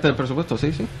parte del presupuesto,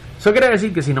 sí. Eso quiere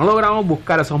decir que si no logramos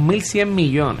buscar esos 1.100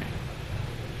 millones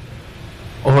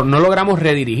o no logramos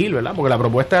redirigir, ¿verdad? Porque la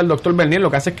propuesta del doctor Bernier lo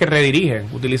que hace es que redirige,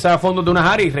 utiliza fondos de unas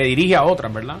áreas y redirige a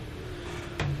otras, ¿verdad?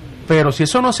 Pero si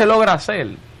eso no se logra hacer,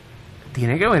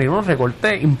 tiene que venir un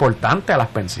recorte importante a las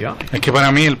pensiones. Es que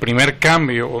para mí el primer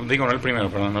cambio, no el primero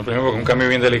porque es un cambio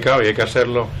bien delicado y hay que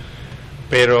hacerlo,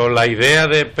 pero la idea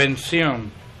de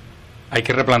pensión hay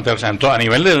que replantearse a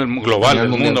nivel global del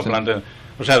mundo. Sí.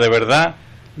 O sea, de verdad,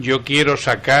 yo quiero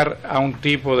sacar a un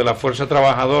tipo de la fuerza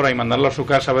trabajadora y mandarlo a su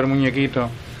casa a ver muñequitos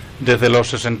desde los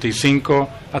 65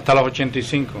 hasta los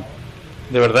 85.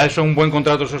 ¿De verdad eso es un buen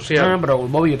contrato social? No, pero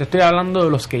Bobby, yo te estoy hablando de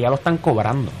los que ya lo están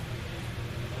cobrando.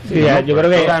 Sí, yo creo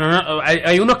que...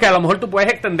 hay unos que a lo mejor tú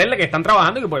puedes extenderle que están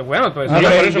trabajando y que pues bueno, pues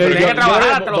tienen que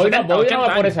trabajar hasta los 70, 80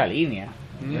 años. Por esa línea.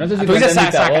 Yo no sé si tú dices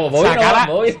sacar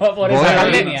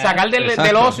del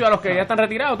Exacto. ocio a los que ya están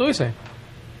retirados, tú dices.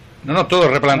 No, todo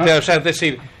replanteado. O sea, es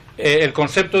decir, el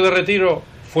concepto de retiro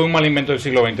fue un mal invento del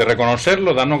siglo XX.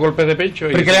 Reconocerlo, darnos golpes de pecho.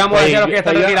 ¿Pero qué le vamos a decir a los que ya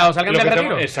están retirados? ¿Salgan del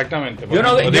retiro? Exactamente. Yo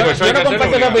no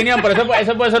comparto esa opinión, pero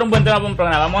eso puede ser un buen tema para un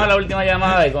programa. Vamos a la última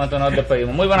llamada y con esto nos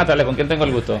despedimos. Muy buenas tardes, ¿con quién tengo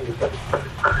el gusto?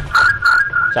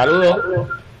 Saludos.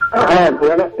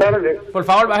 Buenas tardes. Por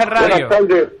favor, baje el radio. Buenas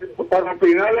tardes. Para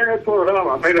opinar en el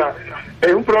programa, mira,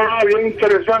 es un programa bien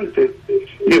interesante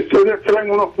y ustedes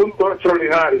traen unos puntos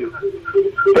extraordinarios.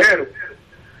 Pero,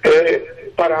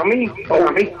 para mí,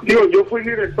 yo fui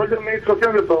director de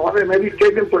administración del programa de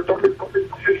Medicaid en Puerto Rico.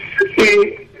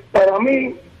 Y para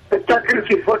mí, esta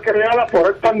crisis fue creada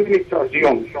por esta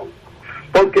administración.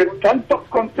 Porque tantos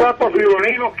contratos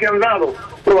leoninos que han dado,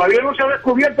 todavía no se ha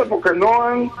descubierto porque no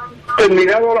han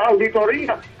terminado las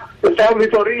auditorías. Esas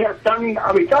auditorías están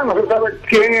habitadas, no se sabe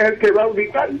quién es el que va a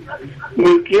auditar,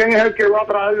 ni quién es el que va a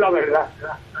traer la verdad.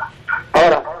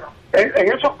 Ahora,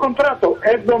 en esos contratos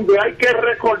es donde hay que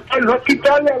recortar, no es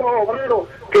quitarle a los obreros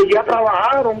que ya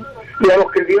trabajaron y a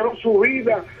los que dieron su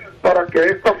vida para que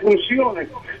esto funcione.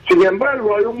 Sin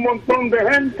embargo, hay un montón de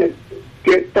gente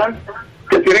que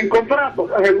tienen contratos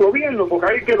en el gobierno,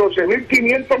 porque hay que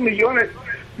 12.500 millones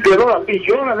de dólares,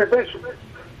 billones de pesos,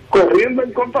 corriendo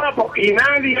en contratos, y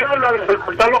nadie habla de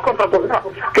recortar los contratos. O sea,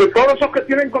 que todos esos que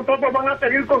tienen contratos van a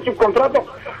seguir con sus contratos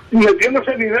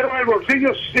metiéndose dinero en el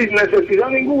bolsillo sin necesidad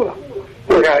ninguna.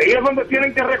 Pues ahí es donde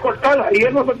tienen que recortar, ahí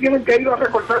es donde tienen que ir a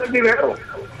recortar el dinero.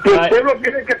 Y el pueblo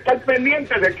tiene que estar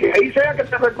pendiente de que ahí sea que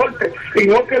se recorte y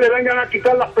no que le vengan a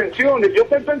quitar las pensiones. Yo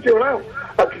estoy pensionado,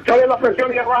 a quitarle las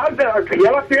pensiones y a bajarse, al que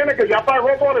ya las tiene, que ya pagó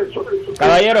por eso.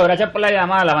 Caballero, gracias por la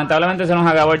llamada. Lamentablemente se nos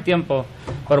acabó el tiempo,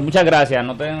 pero muchas gracias.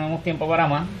 No tenemos tiempo para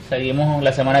más. Seguimos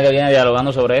la semana que viene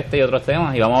dialogando sobre este y otros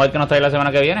temas y vamos a ver qué nos trae la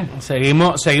semana que viene.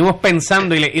 Seguimos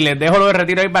pensando y les dejo lo de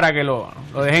retiro ahí para que lo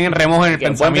dejen en remojo en el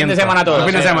pensamiento. Buen fin de semana a todos. Buen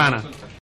fin de semana.